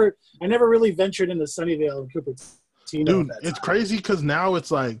 See, I never really ventured into Sunnyvale and Cupertino. Dude, it's crazy because now it's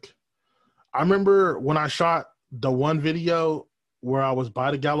like, I remember when I shot the one video where I was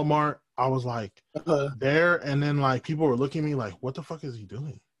by the Gallimart, I was like there, and then like people were looking at me like, what the fuck is he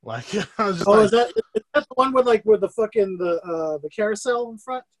doing? Like, I was just is that the one with the fucking the carousel in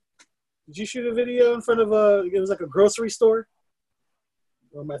front? Did you shoot a video in front of it was like a grocery store?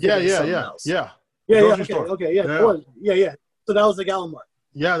 Yeah. Okay. Yeah. So that was the Gallimart.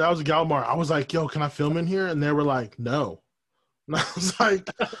 Yeah, that was the Gallimart. I was like, yo, can I film in here? And they were like, no. And I was like,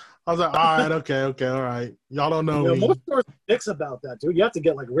 all right, okay, all right. Y'all don't know me. Most stores are dicks about that, dude. You have to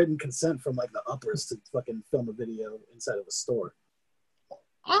get like written consent from like the uppers to fucking film a video inside of a store.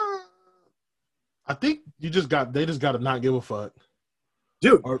 I think they just got to not give a fuck.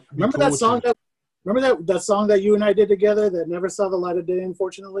 Dude, remember that song that song that you and I did together that never saw the light of day,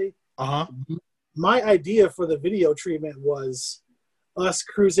 unfortunately? Uh-huh. My idea for the video treatment was us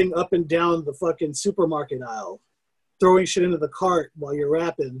cruising up and down the fucking supermarket aisle throwing shit into the cart while you're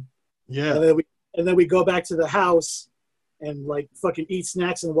rapping. Yeah. And then we go back to the house and like fucking eat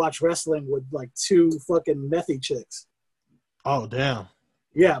snacks and watch wrestling with like 2 fucking methy chicks. Oh damn.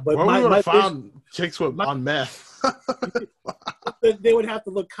 Yeah, but where we would have found chicks on meth. They would have to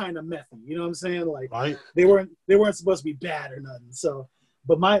look kind of methy. You know what I'm saying? Like right. They weren't supposed to be bad or nothing. So,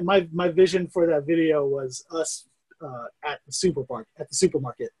 but my vision for that video was us at the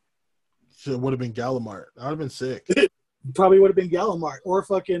supermarket. It would have been Gallimart. I'd have been sick. Probably would have been Gallimart or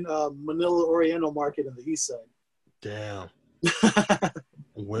fucking Manila Oriental Market on the east side. Damn.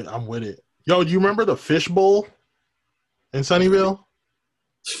 I'm with it. Yo, do you remember the Fish Bowl in Sunnyvale?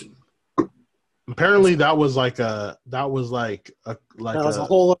 Apparently that was a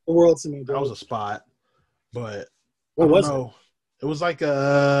whole other world to me, bro. That was a spot. But what was it? It was like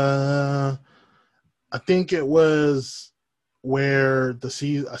I think it was where the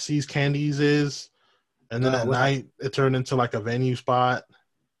C's Candies is, and then at night it turned into like a venue spot.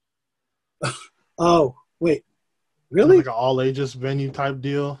 Oh, wait. Really? Like an all ages venue type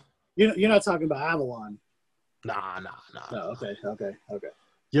deal. You're not talking about Avalon. Nah. No, okay.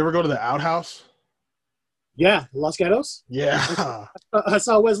 You ever go to the Outhouse? Yeah, Los Gatos? Yeah. I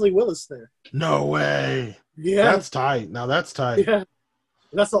saw Wesley Willis there. No way. Yeah. That's tight. Now that's tight. Yeah.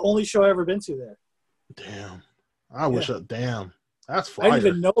 That's the only show I've ever been to there. Damn. I wish damn. That's fire. I didn't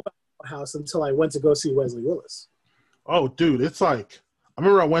even know about the house until I went to go see Wesley Willis. Oh, dude, it's like I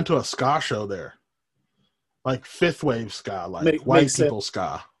remember I went to a ska show there. Like fifth wave ska, like white people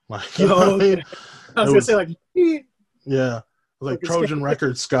ska. Like you know what I mean? I was gonna say like yeah. Like Trojan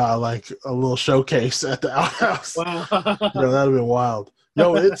Records ska, like a little showcase at the Outhouse. Wow. Yo, that'd have been wild.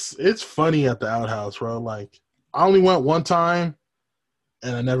 Yo, it's funny at the Outhouse, bro. Like I only went one time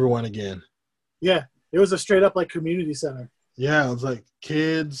and I never went again. Yeah. It was a straight up like community center. Yeah, it was like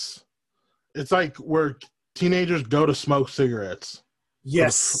kids. It's like where teenagers go to smoke cigarettes.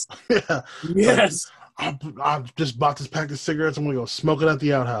 Yes. Yeah. Yes. Like, I just bought this pack of cigarettes. I'm gonna go smoke it at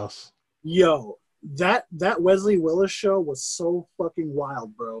the Outhouse. Yo, that Wesley Willis show was so fucking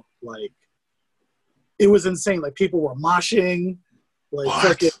wild, bro. Like, it was insane. Like, people were moshing. Like,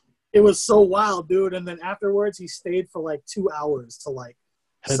 fucking, it was so wild, dude. And then afterwards, he stayed for like 2 hours to like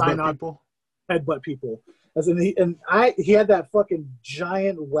sign on people. Headbutt people. As in he had that fucking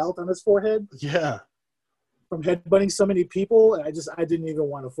giant welt on his forehead. Yeah. From headbutting so many people, and I didn't even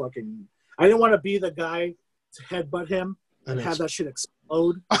want to fucking. I didn't want to be the guy to headbutt him and have that shit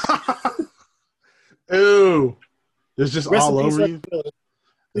explode. Ew. It's just all over you. And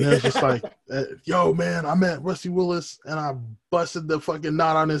Yeah. it's just like, yo, man, I met Wesley Willis and I busted the fucking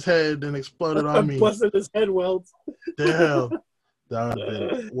knot on his head and exploded on me. Busted his head welt. Damn. That would have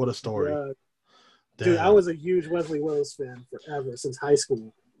been, what a story. Yeah. Dude, I was a huge Wesley Willis fan forever, since high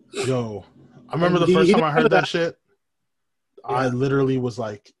school. Yo, I remember the first time I heard that shit, yeah. I literally was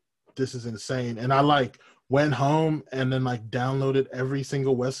like, this is insane. And I like went home and then like downloaded every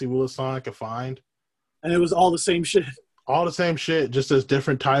single Wesley Willis song I could find. And it was all the same shit. All the same shit, just a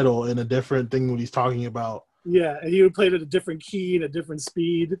different title and a different thing what he's talking about. Yeah, and he would play it at a different key and a different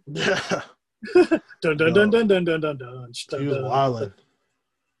speed. Yeah. Dun dun dun dun dun dun dun dun. He was wildin'.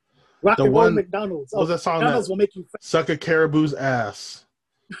 Rock and roll McDonald's. What was that song? McDonald's will make you suck a caribou's ass.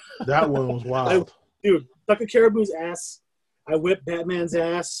 That one was wild. Dude, suck a caribou's ass. I whip Batman's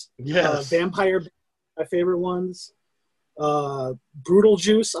ass. Yes. Vampire, my favorite ones. Brutal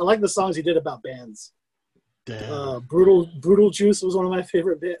Juice. I like the songs he did about bands. Damn. Brutal Juice was one of my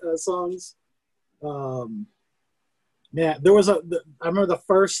favorite songs. Yeah, there was I remember the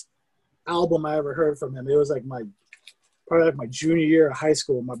first album I ever heard from him. It was like probably like my junior year of high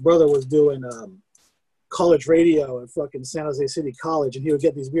school. My brother was doing college radio at fucking San Jose City College, and he would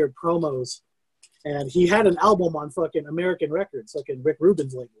get these weird promos. And he had an album on fucking American Records, fucking Rick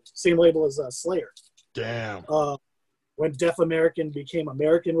Rubin's label, same label as Slayer. Damn. When Def American became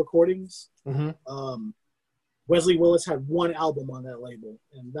American Recordings, Wesley Willis had one album on that label,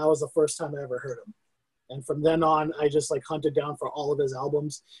 and that was the first time I ever heard him. And from then on, I just like hunted down for all of his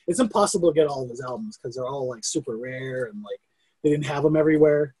albums. It's impossible to get all of his albums because they're all like super rare and like they didn't have them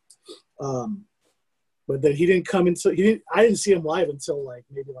everywhere. But then he didn't come until I didn't see him live until like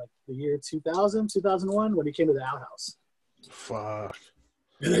maybe like the year 2000, 2001 when he came to the Outhouse. Fuck.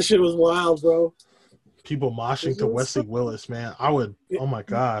 And that shit was wild, bro. People moshing to Wesley Willis, man. Oh my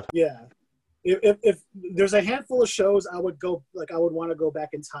God. Yeah. If there's a handful of shows I would want to go back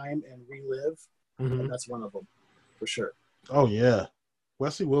in time and relive, and that's one of them for sure. Oh yeah.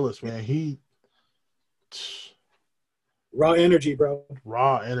 Wesley Willis, man, raw energy, bro.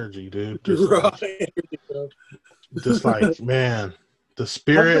 Raw energy, dude. Energy, bro. Just like, man, the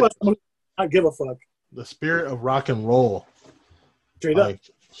spirit. I give a fuck. The spirit of rock and roll. Straight up. Like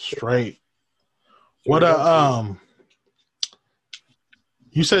straight. What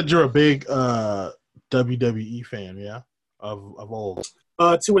you said you're a big WWE fan, yeah? Of old.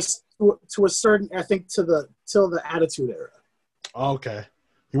 To a certain, I think till the Attitude Era. Oh, okay.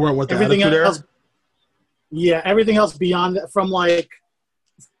 You weren't with the Everything Attitude else, Era? yeah, everything else beyond that, from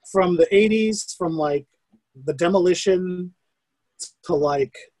the 80s, from like the Demolition to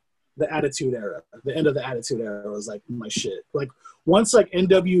like the Attitude Era. The end of the Attitude Era was like my shit. Like once like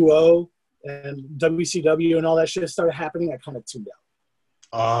NWO and WCW and all that shit started happening, I kind of tuned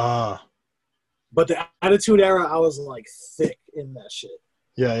out. But the Attitude Era, I was like thick in that shit.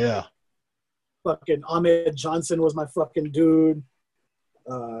 Yeah. Fucking Ahmed Johnson was my fucking dude.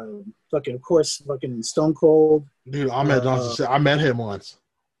 Fucking, of course, fucking Stone Cold. Dude, Ahmed Johnson. I met him once.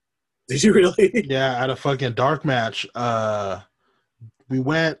 Did you really? Yeah, at a fucking dark match. We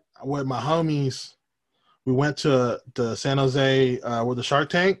went with my homies. We went to the San Jose with the Shark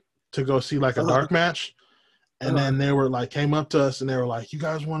Tank to go see like a dark match. And then they were like, came up to us and they were like, you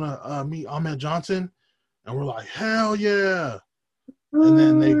guys want to meet Ahmed Johnson? And we're like, hell yeah. And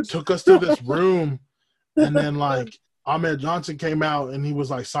then they took us to this room. And then like Ahmed Johnson came out and he was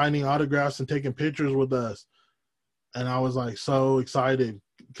like signing autographs and taking pictures with us. And I was like so excited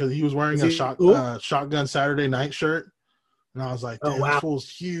because he was wearing a Shotgun Saturday Night shirt. And I was like, damn, this fool's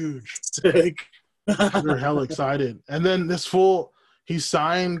huge. Sick. We were hella excited. And then this fool, he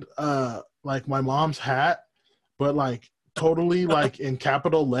signed like my mom's hat, but like totally like in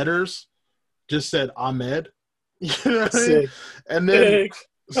capital letters, just said Ahmed. You know what I mean? And then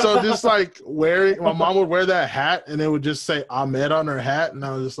so just like wearing, my mom would wear that hat and it would just say Ahmed on her hat, and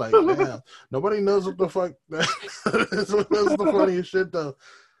I was just like, damn, nobody knows what the fuck. That's the funniest shit though.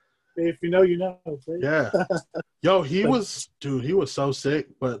 If you know, you know. Yeah. Yo, he was so sick,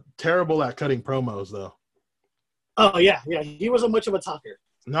 but terrible at cutting promos though. Oh yeah. He wasn't much of a talker.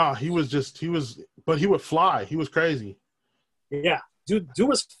 No, but he would fly. He was crazy. Yeah. Dude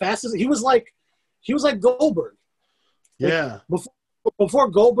was fast as he was like Goldberg. Yeah. Before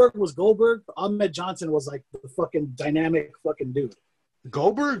Goldberg was Goldberg, Ahmed Johnson was like the fucking dynamic fucking dude.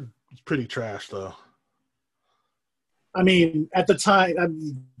 Goldberg was pretty trash though. I mean, at the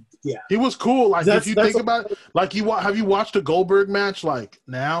time, yeah. He was cool. Like if you think about it, like have you watched a Goldberg match like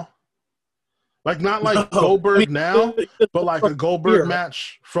now? Like not like Goldberg now, but like a Goldberg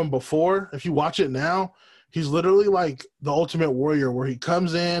match from before. If you watch it now, he's literally like the Ultimate Warrior where he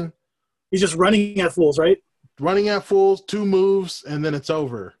comes in. He's just running at fools, right? Running at fools, 2 moves, and then it's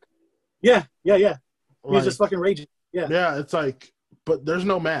over. Yeah. He's like, just fucking raging. Yeah. Yeah, it's like, but there's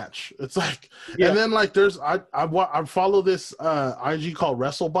no match. It's like, and then like there's, I follow this IG called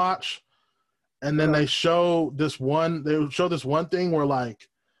WrestleBotch, and then they show this one thing where like,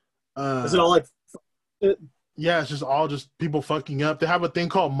 is it all like? Yeah, it's just all just people fucking up. They have a thing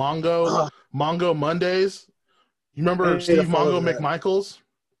called Mongo Mondays. You remember Steve Mongo McMichaels?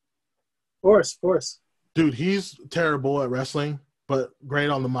 Of course. Dude, he's terrible at wrestling, but great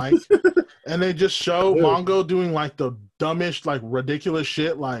on the mic. And they just show Mongo doing like the dumbest, like ridiculous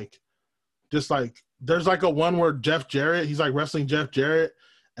shit. Like, just like, there's like a one where Jeff Jarrett, he's like wrestling Jeff Jarrett,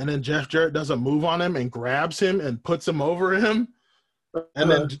 and then Jeff Jarrett does a move on him and grabs him and puts him over him. And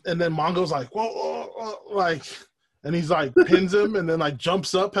then Mongo's like, whoa, like, and he's like pins him and then like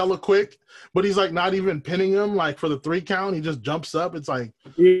jumps up hella quick, but he's like not even pinning him like for the 3 count. He just jumps up. It's like,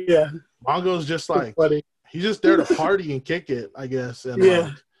 yeah. Mongo's just like, he's just there to party and kick it, I guess. And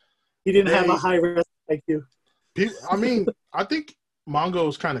he didn't have a high wrestling IQ. I mean, I think Mongo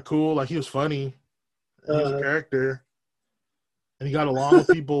was kind of cool. Like he was funny. He was a character, and he got along with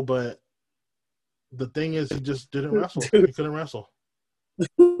people. But the thing is, he just didn't wrestle. He couldn't wrestle.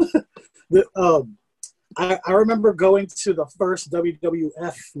 I remember going to the first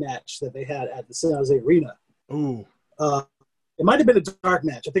WWF match that they had at the San Jose Arena. Ooh. It might have been a dark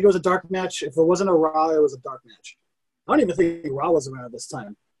match. I think it was a dark match. If it wasn't a Raw, it was a dark match. I don't even think Raw was around at this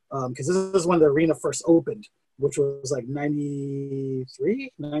time, because this is when the arena first opened, which was like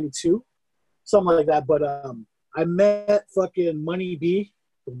 93, 92, something like that. But I met fucking Money B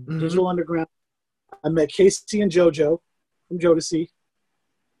from Digital Underground. I met Casey and JoJo from Jodeci.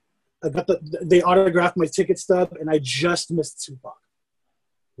 I got they autographed my ticket stub, and I just missed Tupac.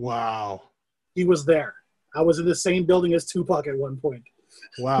 Wow. He was there. I was in the same building as Tupac at one point.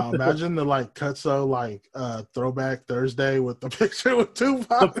 Wow. Imagine the like Cutso like Throwback Thursday with the picture with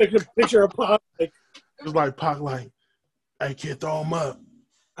Tupac. The picture of Pac. Like, it was like Pac like, hey kid, throw him up.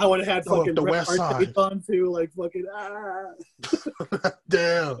 I would have had fucking the West Side on too, like fucking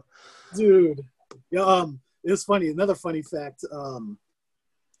Damn. Dude. Yeah, it was funny. Another funny fact.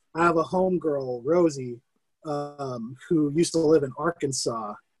 I have a homegirl, Rosie, who used to live in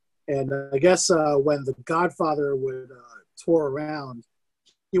Arkansas. And I guess when the Godfather would tour around,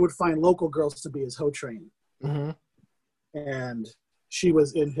 he would find local girls to be his hoe train. Mm-hmm. And she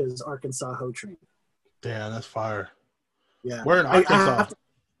was in his Arkansas hoe train. Damn, that's fire. Yeah. Where in Arkansas?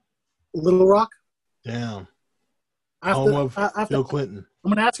 Little Rock. Damn. Home of Bill Clinton.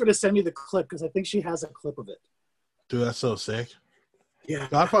 I'm going to ask her to send me the clip because I think she has a clip of it. Dude, that's so sick. Yeah.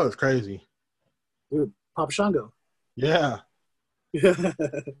 Godfather's crazy. Dude, Papa Shango. Yeah.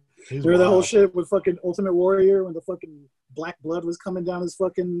 Remember that whole shit with fucking Ultimate Warrior when the fucking black blood was coming down his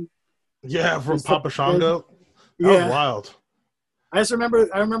fucking... Yeah, from Papa Shango. That was wild. I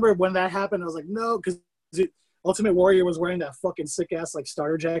remember when that happened, I was like, no, because Ultimate Warrior was wearing that fucking sick-ass like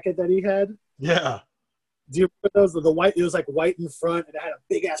starter jacket that he had. Yeah. Do you remember those? The white, it was like white in front, and it had a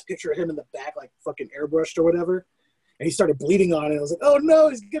big-ass picture of him in the back, like fucking airbrushed or whatever. And he started bleeding on it. I was like, oh no,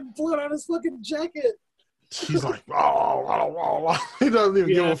 he's getting blood on his fucking jacket. He's like, oh. He doesn't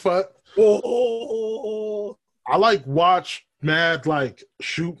even give a fuck. Oh. I like watch mad like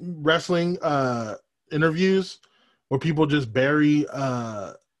shoot wrestling interviews where people just bury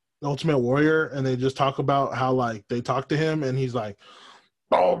Ultimate Warrior and they just talk about how like they talk to him and he's like,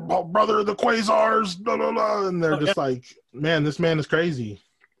 oh brother, the Quasars, blah, blah, blah. And they're just like, man, this man is crazy.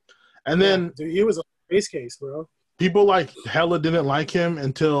 And then dude, he was a base case, bro. People like hella didn't like him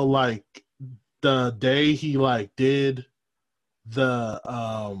until like the day he like did the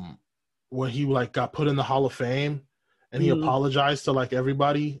when he like got put in the Hall of Fame and he apologized to like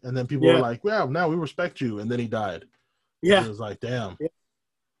everybody and then people were like, well, now we respect you, and then he died. Yeah. It was like, damn. Yeah.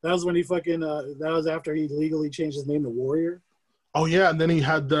 That was when he fucking that was after he legally changed his name to Warrior. Oh yeah, and then he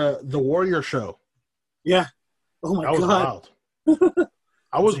had the Warrior show. Yeah. Oh my god. That was wild.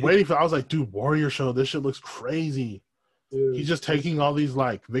 I was waiting for I was like, dude, Warrior show, this shit looks crazy. Dude. He's just taking all these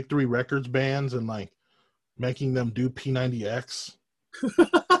like Victory Records bands and like making them do P90X.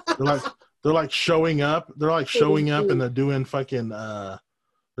 they're like showing up. They're like showing up and they're doing fucking they're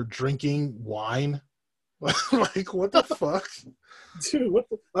drinking wine. Like what the fuck? Dude, what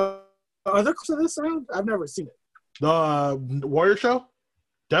the are there clips of this around? I've never seen it. The Warrior show?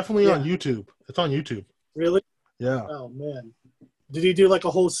 Definitely on YouTube. It's on YouTube. Really? Yeah. Oh man. Did he do like a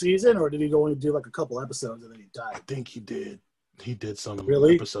whole season, or did he only do like a couple episodes and then he died? I think he did. He did some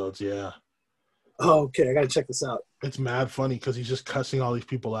episodes, yeah. Oh, okay. I gotta check this out. It's mad funny because he's just cussing all these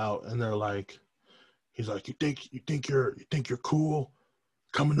people out, and they're like, he's like, you think you're cool,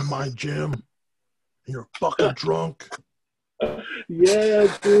 coming to my gym, and you're fucking drunk.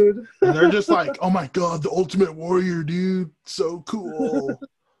 Yeah, dude. And they're just like, oh my god, the Ultimate Warrior, dude, so cool.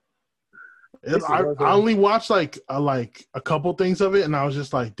 And I only watched like a couple things of it, and I was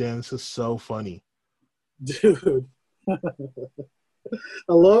just like, damn, this is so funny, dude.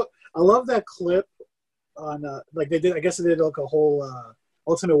 I love that clip on like they did. I guess they did like a whole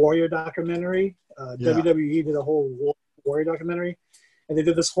Ultimate Warrior documentary. WWE did a whole Warrior documentary, and they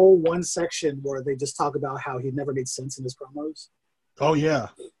did this whole one section where they just talk about how he never made sense in his promos. Oh yeah,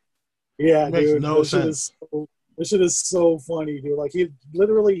 yeah, it makes no sense. This shit is so funny, dude. Like he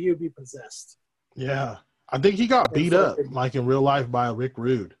would be possessed. Yeah, I think he got beat up like in real life by Rick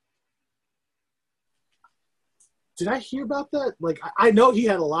Rude. Did I hear about that? Like I know he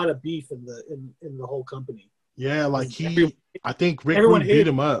had a lot of beef in the whole company. Yeah, like I think Rick Rude beat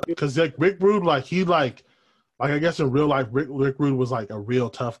him up because like Rick Rude, like he like I guess in real life Rick Rude was like a real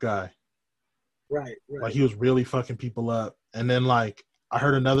tough guy. Right. Like he was really fucking people up, and then like I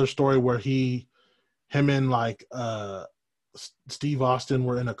heard another story where him and like Steve Austin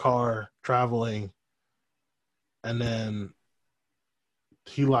were in a car traveling, and then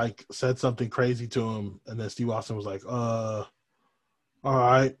he like said something crazy to him, and then Steve Austin was like, all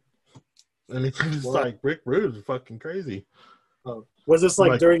right. And it's just like Rick Rude is fucking crazy. Oh. Was this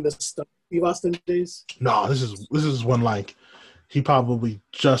like during the Steve Austin days? No, this is when like he probably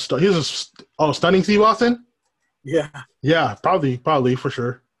just Stunning Steve Austin? Yeah. Yeah, probably for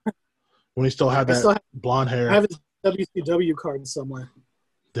sure. When he still had that blonde hair. I have his WCW card somewhere.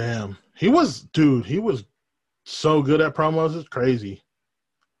 Damn. He was so good at promos, it's crazy.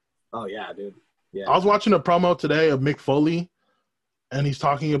 Oh yeah, dude. Yeah. I was watching a promo today of Mick Foley, and he's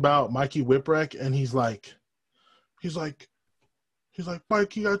talking about Mikey Whipwreck, and he's like,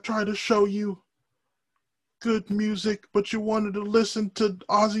 Mikey, I tried to show you good music, but you wanted to listen to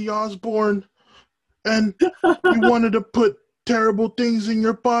Ozzy Osbourne, and you wanted to put terrible things in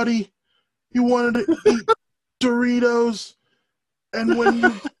your body. You wanted to eat Doritos, and when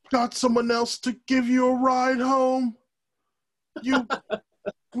you got someone else to give you a ride home, you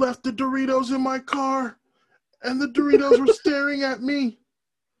left the Doritos in my car, and the Doritos were staring at me.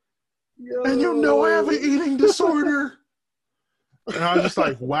 And you know I have an eating disorder. And I was just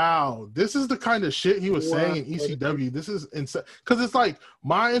like, wow, this is the kind of shit he was saying in ECW. This is insane. Because it's like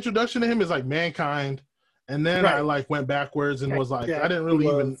my introduction to him is like Mankind. And then I like went backwards and was like, I didn't really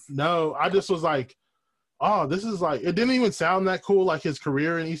even know. I just was like, oh, this is like, it didn't even sound that cool. Like his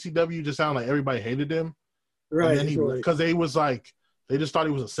career in ECW just sounded like everybody hated him. Right. And then because they was like, they just thought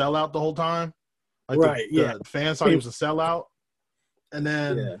he was a sellout the whole time. Like the fans thought he was a sellout. And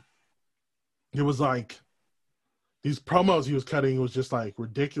then it was like, these promos he was cutting was just like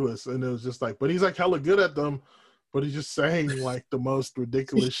ridiculous. And it was just like, but he's like hella good at them. But he's just saying like the most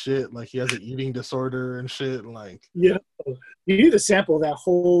ridiculous shit. Like he has an eating disorder and shit. Like, yeah, you need to sample that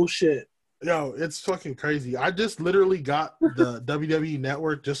whole shit. Yo, it's fucking crazy. I just literally got the WWE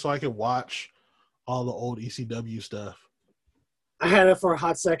Network just so I could watch all the old ECW stuff. I had it for a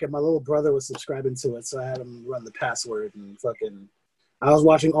hot second. My little brother was subscribing to it, so I had him run the password and fucking. I was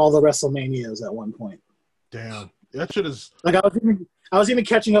watching all the WrestleManias at one point. Damn, that shit is like I was even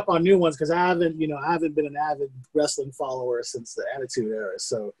catching up on new ones because I haven't been an avid wrestling follower since the Attitude Era.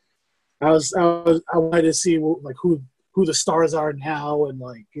 So I wanted to see like who the stars are now, and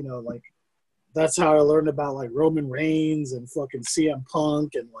like that's how I learned about like Roman Reigns and fucking CM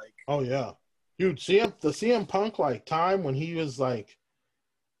Punk and like. Oh yeah, dude, the CM Punk like time when he was like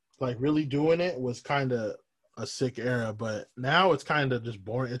really doing it was kind of a sick era, but now it's kind of just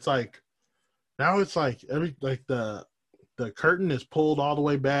boring. It's like now it's like the curtain is pulled all the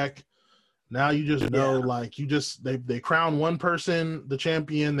way back. Now you just know, like they crown one person the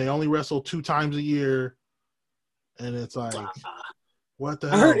champion. They only wrestle 2 times a year, and it's like, what the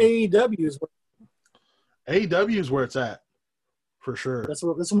hell? I heard AEW is where it's at, for sure. That's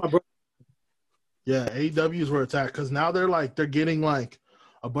what my brother. Yeah, AEW is where it's at because now they're getting like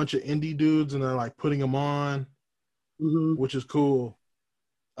a bunch of indie dudes and they're like putting them on, which is cool.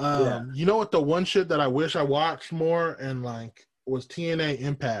 You know what? The one shit that I wish I watched more and like was TNA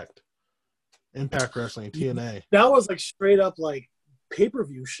Impact Wrestling, TNA. That was like straight up like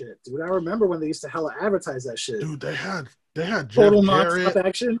pay-per-view shit, dude. I remember when they used to hella advertise that shit. Dude, they had Jeff Total Jarrett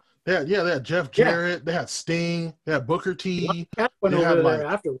action. They had Jeff Jarrett. They had Sting. They had Booker T. Went over there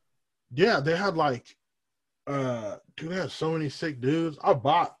after. Yeah, they had like, dude, they had so many sick dudes. I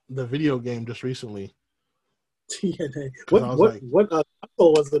bought the video game just recently. TNA. What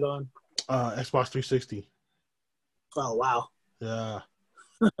console was it on? Xbox 360. Oh wow. Yeah.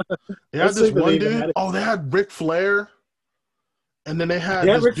 They had this one dude. Oh, they had Ric Flair, and then they had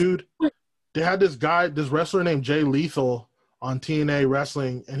this dude. They had this guy, this wrestler named Jay Lethal on TNA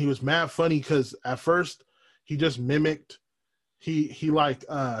Wrestling, and he was mad funny because at first he just mimicked. He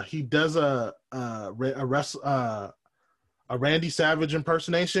does a Randy Savage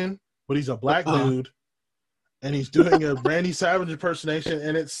impersonation, but he's a black dude. And he's doing a Randy Savage impersonation,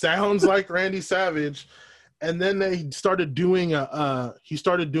 and it sounds like Randy Savage. And then they started doing a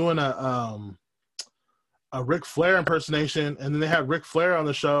Ric Flair impersonation, and then they had Ric Flair on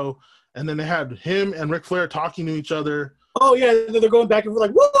the show, and then they had him and Ric Flair talking to each other. Oh yeah, they're going back and forth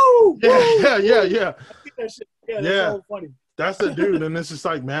like woo! Yeah. That shit. Yeah, that's so funny. That's the dude, and it's just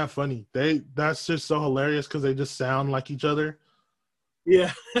like man funny. That's just so hilarious because they just sound like each other.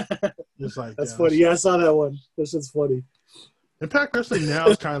 Yeah. It's like that's funny. Yeah, I saw that one. That shit's funny. Impact Wrestling now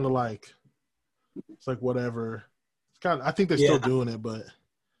is kind of like it's like whatever. It's kind of, I think they're still doing it, but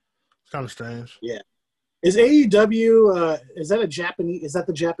it's kind of strange. Yeah. Is AEW is that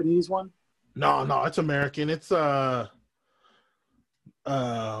the Japanese one? No, it's American. It's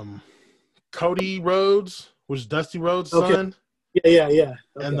Cody Rhodes, which is Dusty Rhodes' son. Yeah. Okay.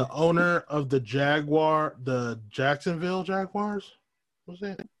 And the owner of the Jacksonville Jaguars. What's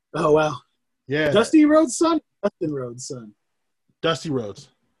that? Oh wow. Yeah. Dusty Rhodes' son? Dustin Rhodes' son. Dusty Rhodes.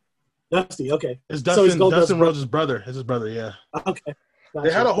 Dusty, okay. It's Dustin Rhodes' brother. It's his brother, yeah. Okay. Gotcha,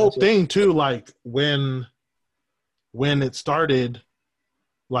 they had a whole thing too, like when it started,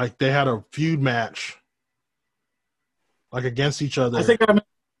 like they had a feud match, like against each other. I think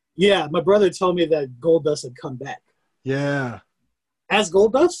my brother told me that Goldust had come back. Yeah. As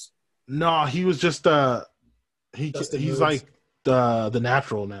Goldust? No, he was just he's like the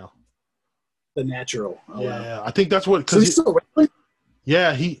natural now. The natural. Oh, yeah, wow. I think that's what. So he's still wrestling?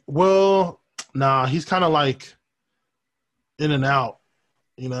 Yeah, he's kind of like in and out,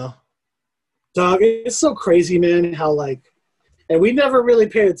 you know. Dog, it's so crazy, man. How and we never really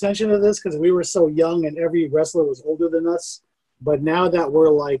paid attention to this because we were so young, and every wrestler was older than us. But now that we're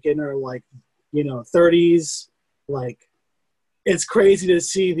like in our 30s, like it's crazy to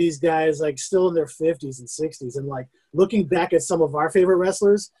see these guys like still in their 50s and 60s, and like looking back at some of our favorite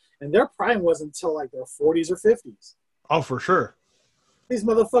wrestlers, and their prime wasn't until like their 40s or 50s. Oh, for sure. these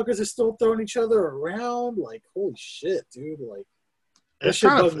motherfuckers are still throwing each other around. Like, holy shit, dude. Like, that It's shit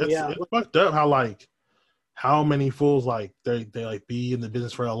kind of bugged me out. it's fucked up how like how many fools like they like be in the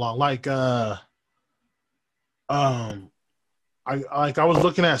business for a long like I was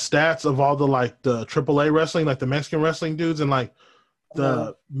looking at stats of all the like the AAA wrestling, like the Mexican wrestling dudes, and like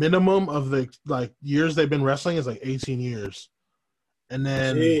the minimum of the like years they've been wrestling is like 18 years. And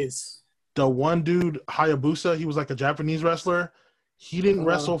then Jeez. the one dude, Hayabusa, he was like a Japanese wrestler. He didn't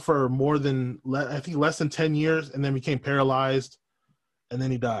wrestle for more than I think less than 10 years, and then became paralyzed, and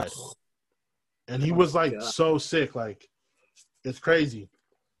then he died. And he was like so sick, like it's crazy.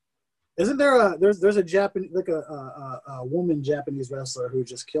 Isn't there a there's a Japanese like a woman Japanese wrestler who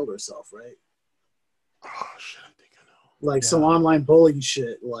just killed herself, right? Oh shit, I think I know. Like some online bullying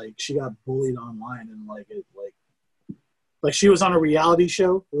shit. Like she got bullied online and like it like she was on a reality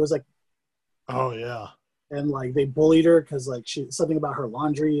show. It was like, oh yeah, and like they bullied her because like she something about her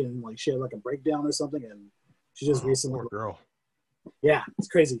laundry and like she had like a breakdown or something, and she just recently. Poor girl. Yeah, it's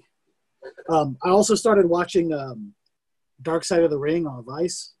crazy. I also started watching Dark Side of the Ring on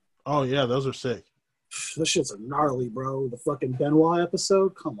Vice. Oh yeah, those are sick. This shit's gnarly, bro. The fucking Benoit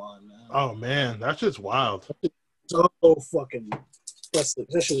episode. Come on, man. Oh man, that shit's wild. So fucking.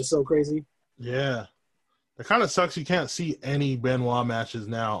 That shit is so crazy. Yeah. It kind of sucks you can't see any Benoit matches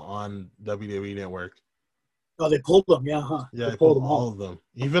now on WWE Network. Oh, they pulled them, yeah, huh? Yeah, they pulled all of them.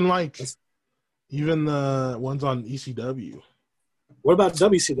 Even the ones on ECW. What about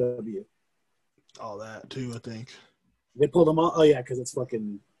WCW? All that too, I think. They pulled them all. Oh yeah, because it's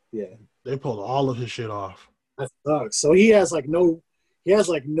fucking yeah. They pulled all of his shit off. That sucks. So he has no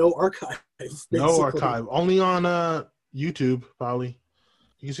archive. Basically. No archive. Only on YouTube, probably.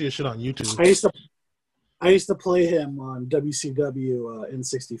 You can see his shit on YouTube. I used to play him on WCW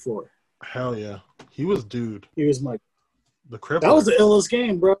N64. Hell yeah. He was dude. He was my the Crippler. That was the illest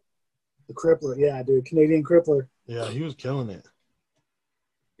game, bro. The Crippler, yeah, dude. Canadian Crippler. Yeah, he was killing it.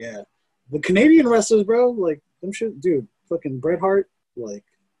 Yeah. The Canadian wrestlers, bro, like them shit, dude, fucking Bret Hart, like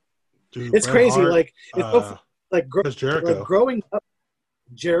dude, it's Bret crazy. Hart, like it's Jericho. Like growing up,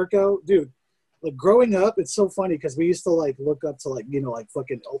 Jericho, dude. Like growing up, it's so funny because we used to like look up to like like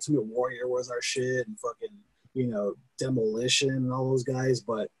fucking Ultimate Warrior was our shit and fucking Demolition and all those guys.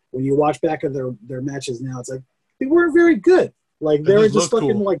 But when you watch back at their matches now, it's like they weren't very good. Like they were just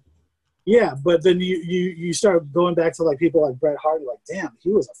fucking cool. Like yeah. But then you start going back to like people like Bret Hart, like damn, he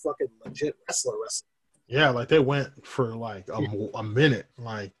was a fucking legit wrestler. Yeah, like they went for like a minute.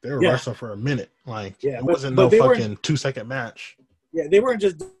 Like they were wrestling for a minute. Like it wasn't no fucking 2-second match. Yeah, they weren't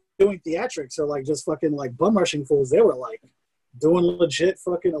just doing theatrics or like just fucking like bum rushing fools. They were like doing legit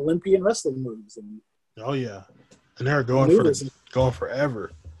fucking Olympian wrestling moves and oh yeah, and they were going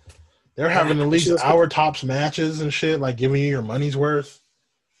forever. They're having at least hour tops matches and shit, like giving you your money's worth.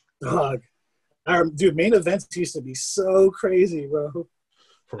 Dog, dude, main events used to be so crazy, bro.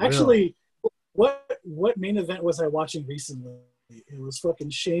 Actually, what main event was I watching recently? It was fucking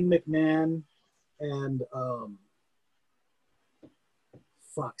Shane McMahon and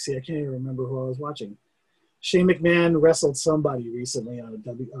fuck, see, I can't even remember who I was watching. Shane McMahon wrestled somebody recently on a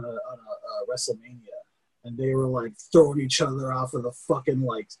WrestleMania, and they were like throwing each other off of the fucking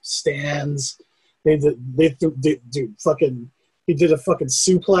like stands. He did a fucking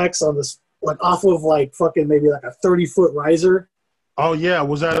suplex on this like off of like fucking maybe like a 30-foot riser. Oh yeah,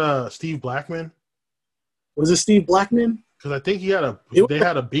 was that Steve Blackman? Was it Steve Blackman? Because I think they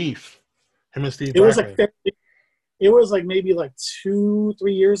had a beef. Him and Steve Blackman. It was like maybe like 2-3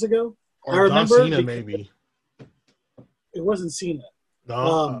 years ago. Or I remember John Cena, maybe. It wasn't Cena.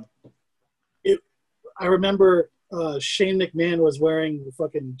 No. I remember Shane McMahon was wearing the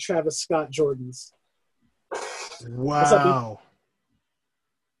fucking Travis Scott Jordans. Wow.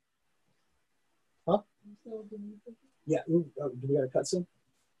 Huh? Yeah. Do we got to cut soon?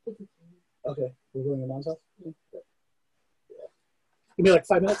 Okay. We're going to your mom's house? Yeah. Give me like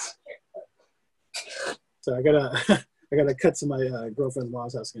 5 minutes. So I gotta cut to my girlfriend's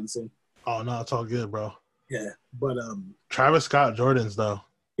mom's house again soon. Oh no, it's all good, bro. Yeah, but Travis Scott Jordans though.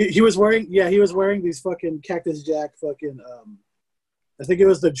 He was wearing these fucking Cactus Jack fucking I think it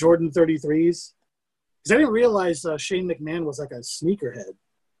was the Jordan 33s. Because I didn't realize Shane McMahon was like a sneakerhead.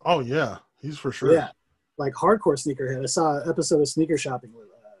 Oh yeah, he's for sure. Yeah, like hardcore sneakerhead. I saw an episode of Sneaker Shopping with him.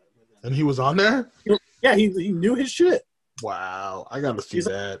 And he was on there. Yeah, he knew his shit. Wow, I gotta see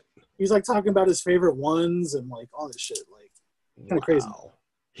that. He's like talking about his favorite ones and like all this shit, like kind of crazy.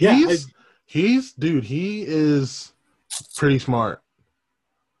 He is pretty smart.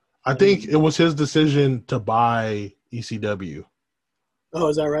 I think it was his decision to buy ECW. Oh,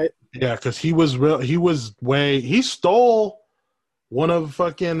 is that right? Yeah, because he stole one of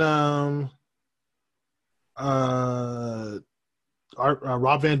fucking Rob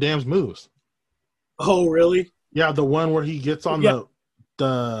Van Dam's moves. Oh, really? Yeah, the one where he gets on Yeah.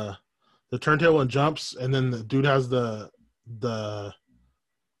 the turntable and jumps, and then the dude has the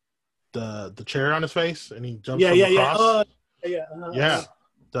chair on his face, and he jumps Yeah, from yeah, yeah. across. Yeah. Yeah,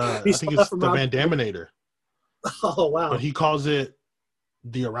 He I think stole that it's from the Rob. Van Daminator, Oh, but wow. he calls it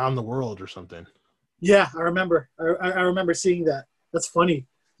the Around the World or something. Yeah, I remember. I remember seeing that. That's funny.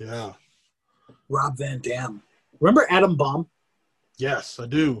 Yeah. Rob Van Dam. Remember Adam Bomb? Yes, I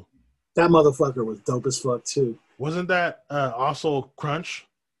do. That motherfucker was dope as fuck too. Wasn't that also Crunch?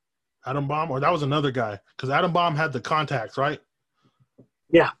 Adam Bomb? Or that was another guy? Because Adam Bomb had the contacts, right?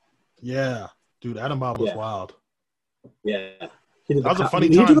 Yeah. Yeah. Dude, Adam Bomb was wild. Yeah. He did That was a funny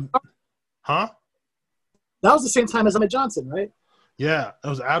he did time. Huh? That was the same time as Emmett Johnson, right? Yeah. It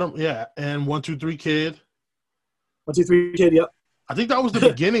was Adam. Yeah. And 1-2-3 Kid. 1-2-3 Kid, yep. I think that was the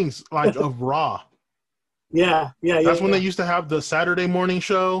beginnings like of Raw. Yeah. That's when they used to have the Saturday morning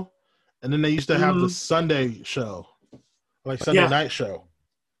show, and then they used to have the Sunday show, like Sunday night show.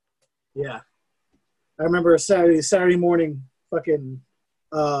 Yeah, I remember Saturday morning. Fucking,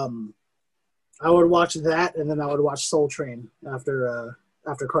 I would watch that, and then I would watch Soul Train after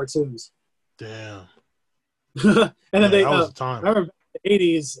cartoons. Damn. And then that was the time. I remember the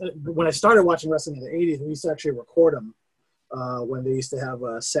 '80s when I started watching wrestling in the '80s. We used to actually record them when they used to have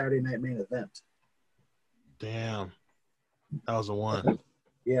a Saturday night main event. Damn, that was the one.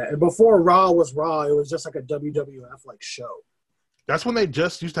 Yeah, and before Raw was Raw, it was just like a WWF like show. That's when they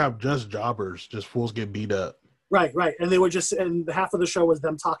just used to have just jobbers, just fools get beat up. Right, and they were just, and half of the show was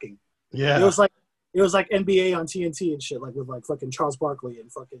them talking. Yeah, it was like NBA on TNT and shit, like with like fucking Charles Barkley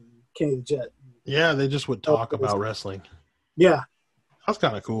and fucking Kenny the Jet. Yeah, they just would talk about wrestling. Yeah, that's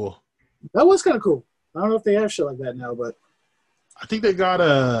kind of cool. That was kind of cool. I don't know if they have shit like that now, but I think they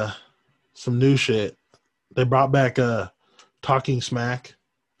got some new shit. They brought back Talking Smack.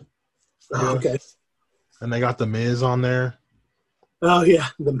 Oh, okay. And they got The Miz on there. Oh yeah,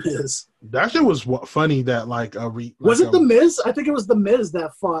 The Miz. That shit was funny. That was it The Miz? I think it was The Miz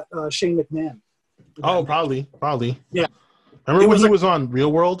that fought Shane McMahon. Oh, probably. Yeah. Remember when he was on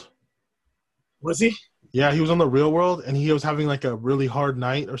Real World? Was he? Yeah, he was on the Real World, and he was having like a really hard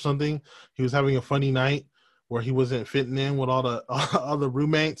night or something. He was having a funny night where he wasn't fitting in with all the other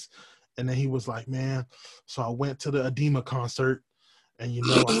roommates. And then he was like, man, so I went to the Edema concert, and,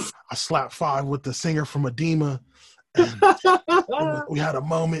 I slapped 5 with the singer from Edema, and we had a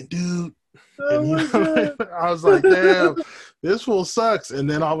moment, dude. And I was like, damn, this fool sucks. And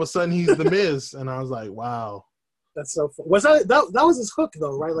then all of a sudden he's The Miz, and I was like, wow. That's so fun. Was that was his hook,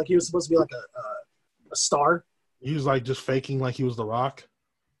 though, right? Like he was supposed to be like a star? He was like just faking like he was The Rock?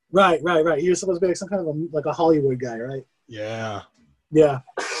 Right. He was supposed to be like some kind of a Hollywood guy, right? Yeah. Yeah,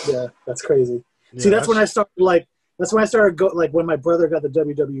 that's crazy. Yeah, see, that's when I started when my brother got the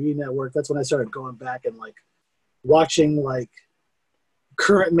WWE Network. That's when I started going back and like watching like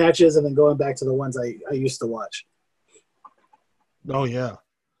current matches, and then going back to the ones I used to watch. Oh yeah.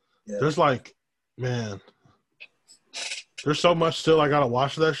 There's like, man, there's so much still I gotta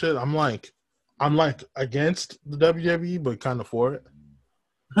watch that shit. I'm like against the WWE, but kind of for it.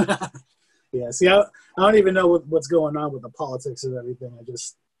 Yeah, see, I don't even know what's going on with the politics of everything. I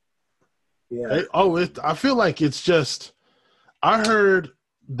just, I feel like it's just, I heard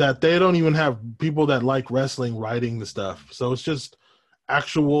that they don't even have people that like wrestling writing the stuff. So it's just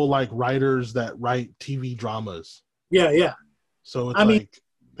actual like writers that write TV dramas. Yeah. So it's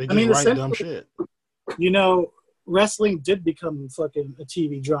they just write dumb shit. Wrestling did become fucking a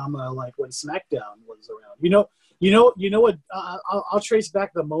TV drama like when SmackDown was around. You know what? I'll trace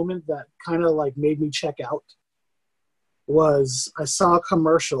back the moment that kind of like made me check out. Was I saw a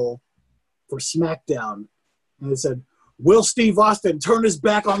commercial for SmackDown, and it said, "Will Steve Austin turn his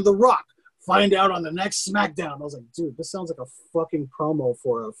back on The Rock? Find out on the next SmackDown." I was like, dude, this sounds like a fucking promo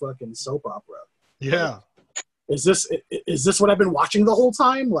for a fucking soap opera. Yeah. Is this what I've been watching the whole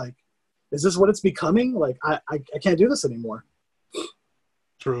time? Like, is this what it's becoming? Like, I can't do this anymore.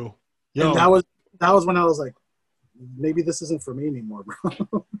 True. And that was when I was like, maybe this isn't for me anymore,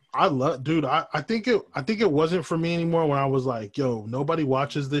 bro. I think it wasn't for me anymore when I was like, yo, nobody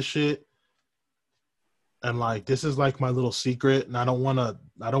watches this shit. And like, this is like my little secret, and I don't want to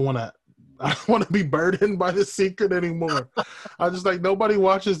be burdened by this secret anymore. I just like, nobody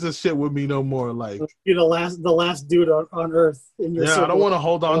watches this shit with me no more. Like, you're the last dude on earth in your circle. I don't want to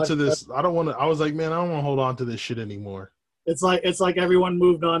hold on to this. I was like, man, I don't want to hold on to this shit anymore. It's like everyone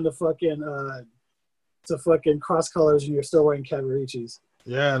moved on to fucking cross colors, and you're still wearing Cavariccis.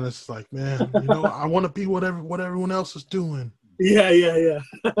 Yeah, and it's like, man, I want to be what everyone else is doing. Yeah.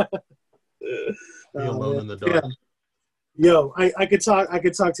 Be alone Man. in the dark. Yeah. Yo, I could talk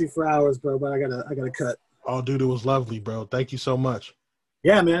to you for hours, bro, but I gotta cut. Oh, dude, it was lovely, bro. Thank you so much.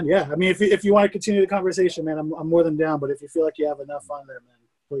 Yeah, man. Yeah. I mean, if you want to continue the conversation, man, I'm more than down. But if you feel like you have enough fun there, man,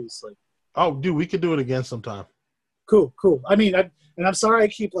 please, like. Oh, dude, we could do it again sometime. Cool. I mean, I'm sorry I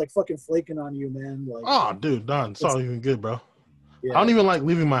keep like fucking flaking on you, man. Like, Oh, dude, done. It's all even good, bro. yeah. I don't even like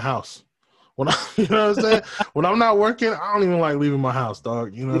leaving my house. When I, you know what I'm saying? When I'm not working, I don't even like leaving my house,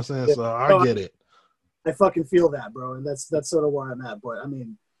 dog. You know what I'm saying? So I get it. I fucking feel that, bro, and that's sort of where I'm at. But I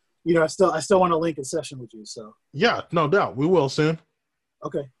mean, you know, I still want to link in session with you. So yeah, no doubt, we will soon.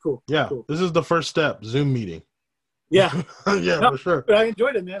 Okay, cool. Yeah, cool. This is the first step, Zoom meeting. Yeah, yeah, no, for sure. But I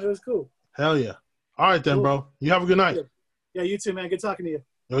enjoyed it, man. It was cool. Hell yeah. All right then, bro. You have a good night. Yeah, you too, man. Good talking to you.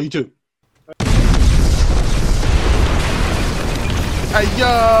 Yo, you too. Hey,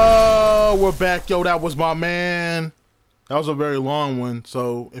 yo, we're back. Yo, that was my man. That was a very long one.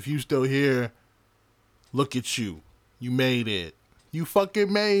 So if you still here, look at you. You made it. You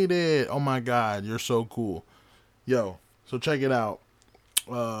fucking made it. Oh my God, you're so cool. Yo, so check it out.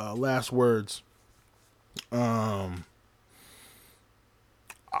 Last words. One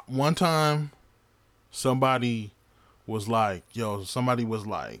time, somebody was like,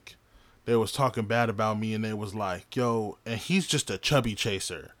 they was talking bad about me, and they was like, yo, and he's just a chubby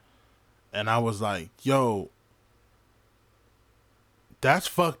chaser. And I was like, yo, that's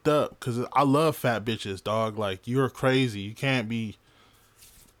fucked up, because I love fat bitches, dog. Like, you're crazy. You can't be.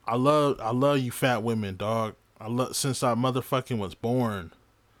 I love you fat women, dog. Since I motherfucking was born.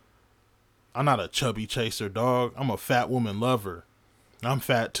 I'm not a chubby chaser, dog. I'm a fat woman lover. I'm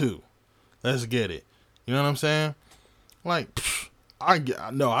fat too. Let's get it. You know what I'm saying? Like,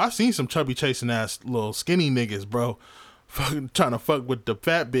 I've seen some chubby chasing ass little skinny niggas, bro. Fucking trying to fuck with the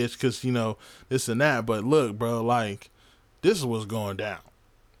fat bitch because, you know, this and that. But look, bro, like, this is what's going down.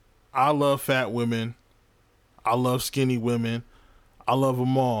 I love fat women. I love skinny women. I love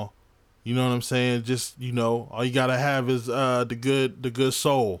them all. You know what I'm saying? Just, you know, all you gotta have is the good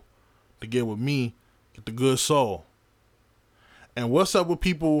soul. To get with me, get the good soul. And what's up with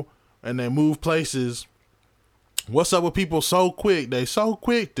people and they move places? What's up with people so quick? They so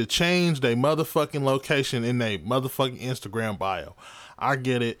quick to change their motherfucking location in their motherfucking Instagram bio. I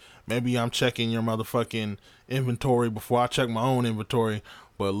get it. Maybe I'm checking your motherfucking inventory before I check my own inventory.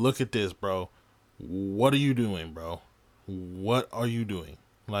 But look at this, bro. What are you doing, bro? What are you doing?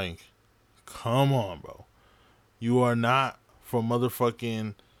 Like, come on, bro. You are not from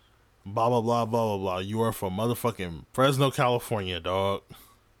motherfucking blah, blah, blah, blah, blah, blah. You are from motherfucking Fresno, California, dog.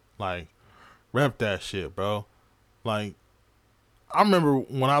 Like, rep that shit, bro. Like, I remember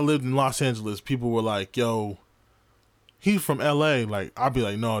when I lived in Los Angeles, people were like, yo, he's from LA. Like, I'd be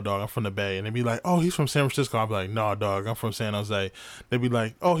like, no, dog, I'm from the Bay. And they'd be like, oh, he's from San Francisco. I'd be like, no, dog, I'm from San Jose. They'd be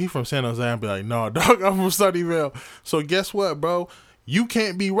like, oh, he's from San Jose. I'd be like, no, dog, I'm from Sunnyvale. So guess what, bro? You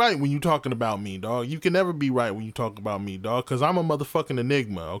can't be right when you talking about me, dog. You can never be right when you talk about me, dog, because I'm a motherfucking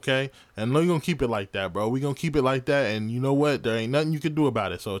enigma, okay? And we're going to keep it like that, bro. We're going to keep it like that, and you know what? There ain't nothing you can do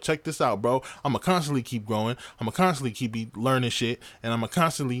about it. So check this out, bro. I'm going to constantly keep growing. I'm going to constantly keep learning shit, and I'm going to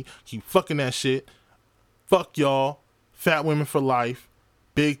constantly keep fucking that shit. Fuck y'all. Fat women for life.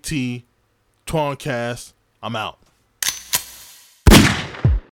 Big T. Twoncast. I'm out.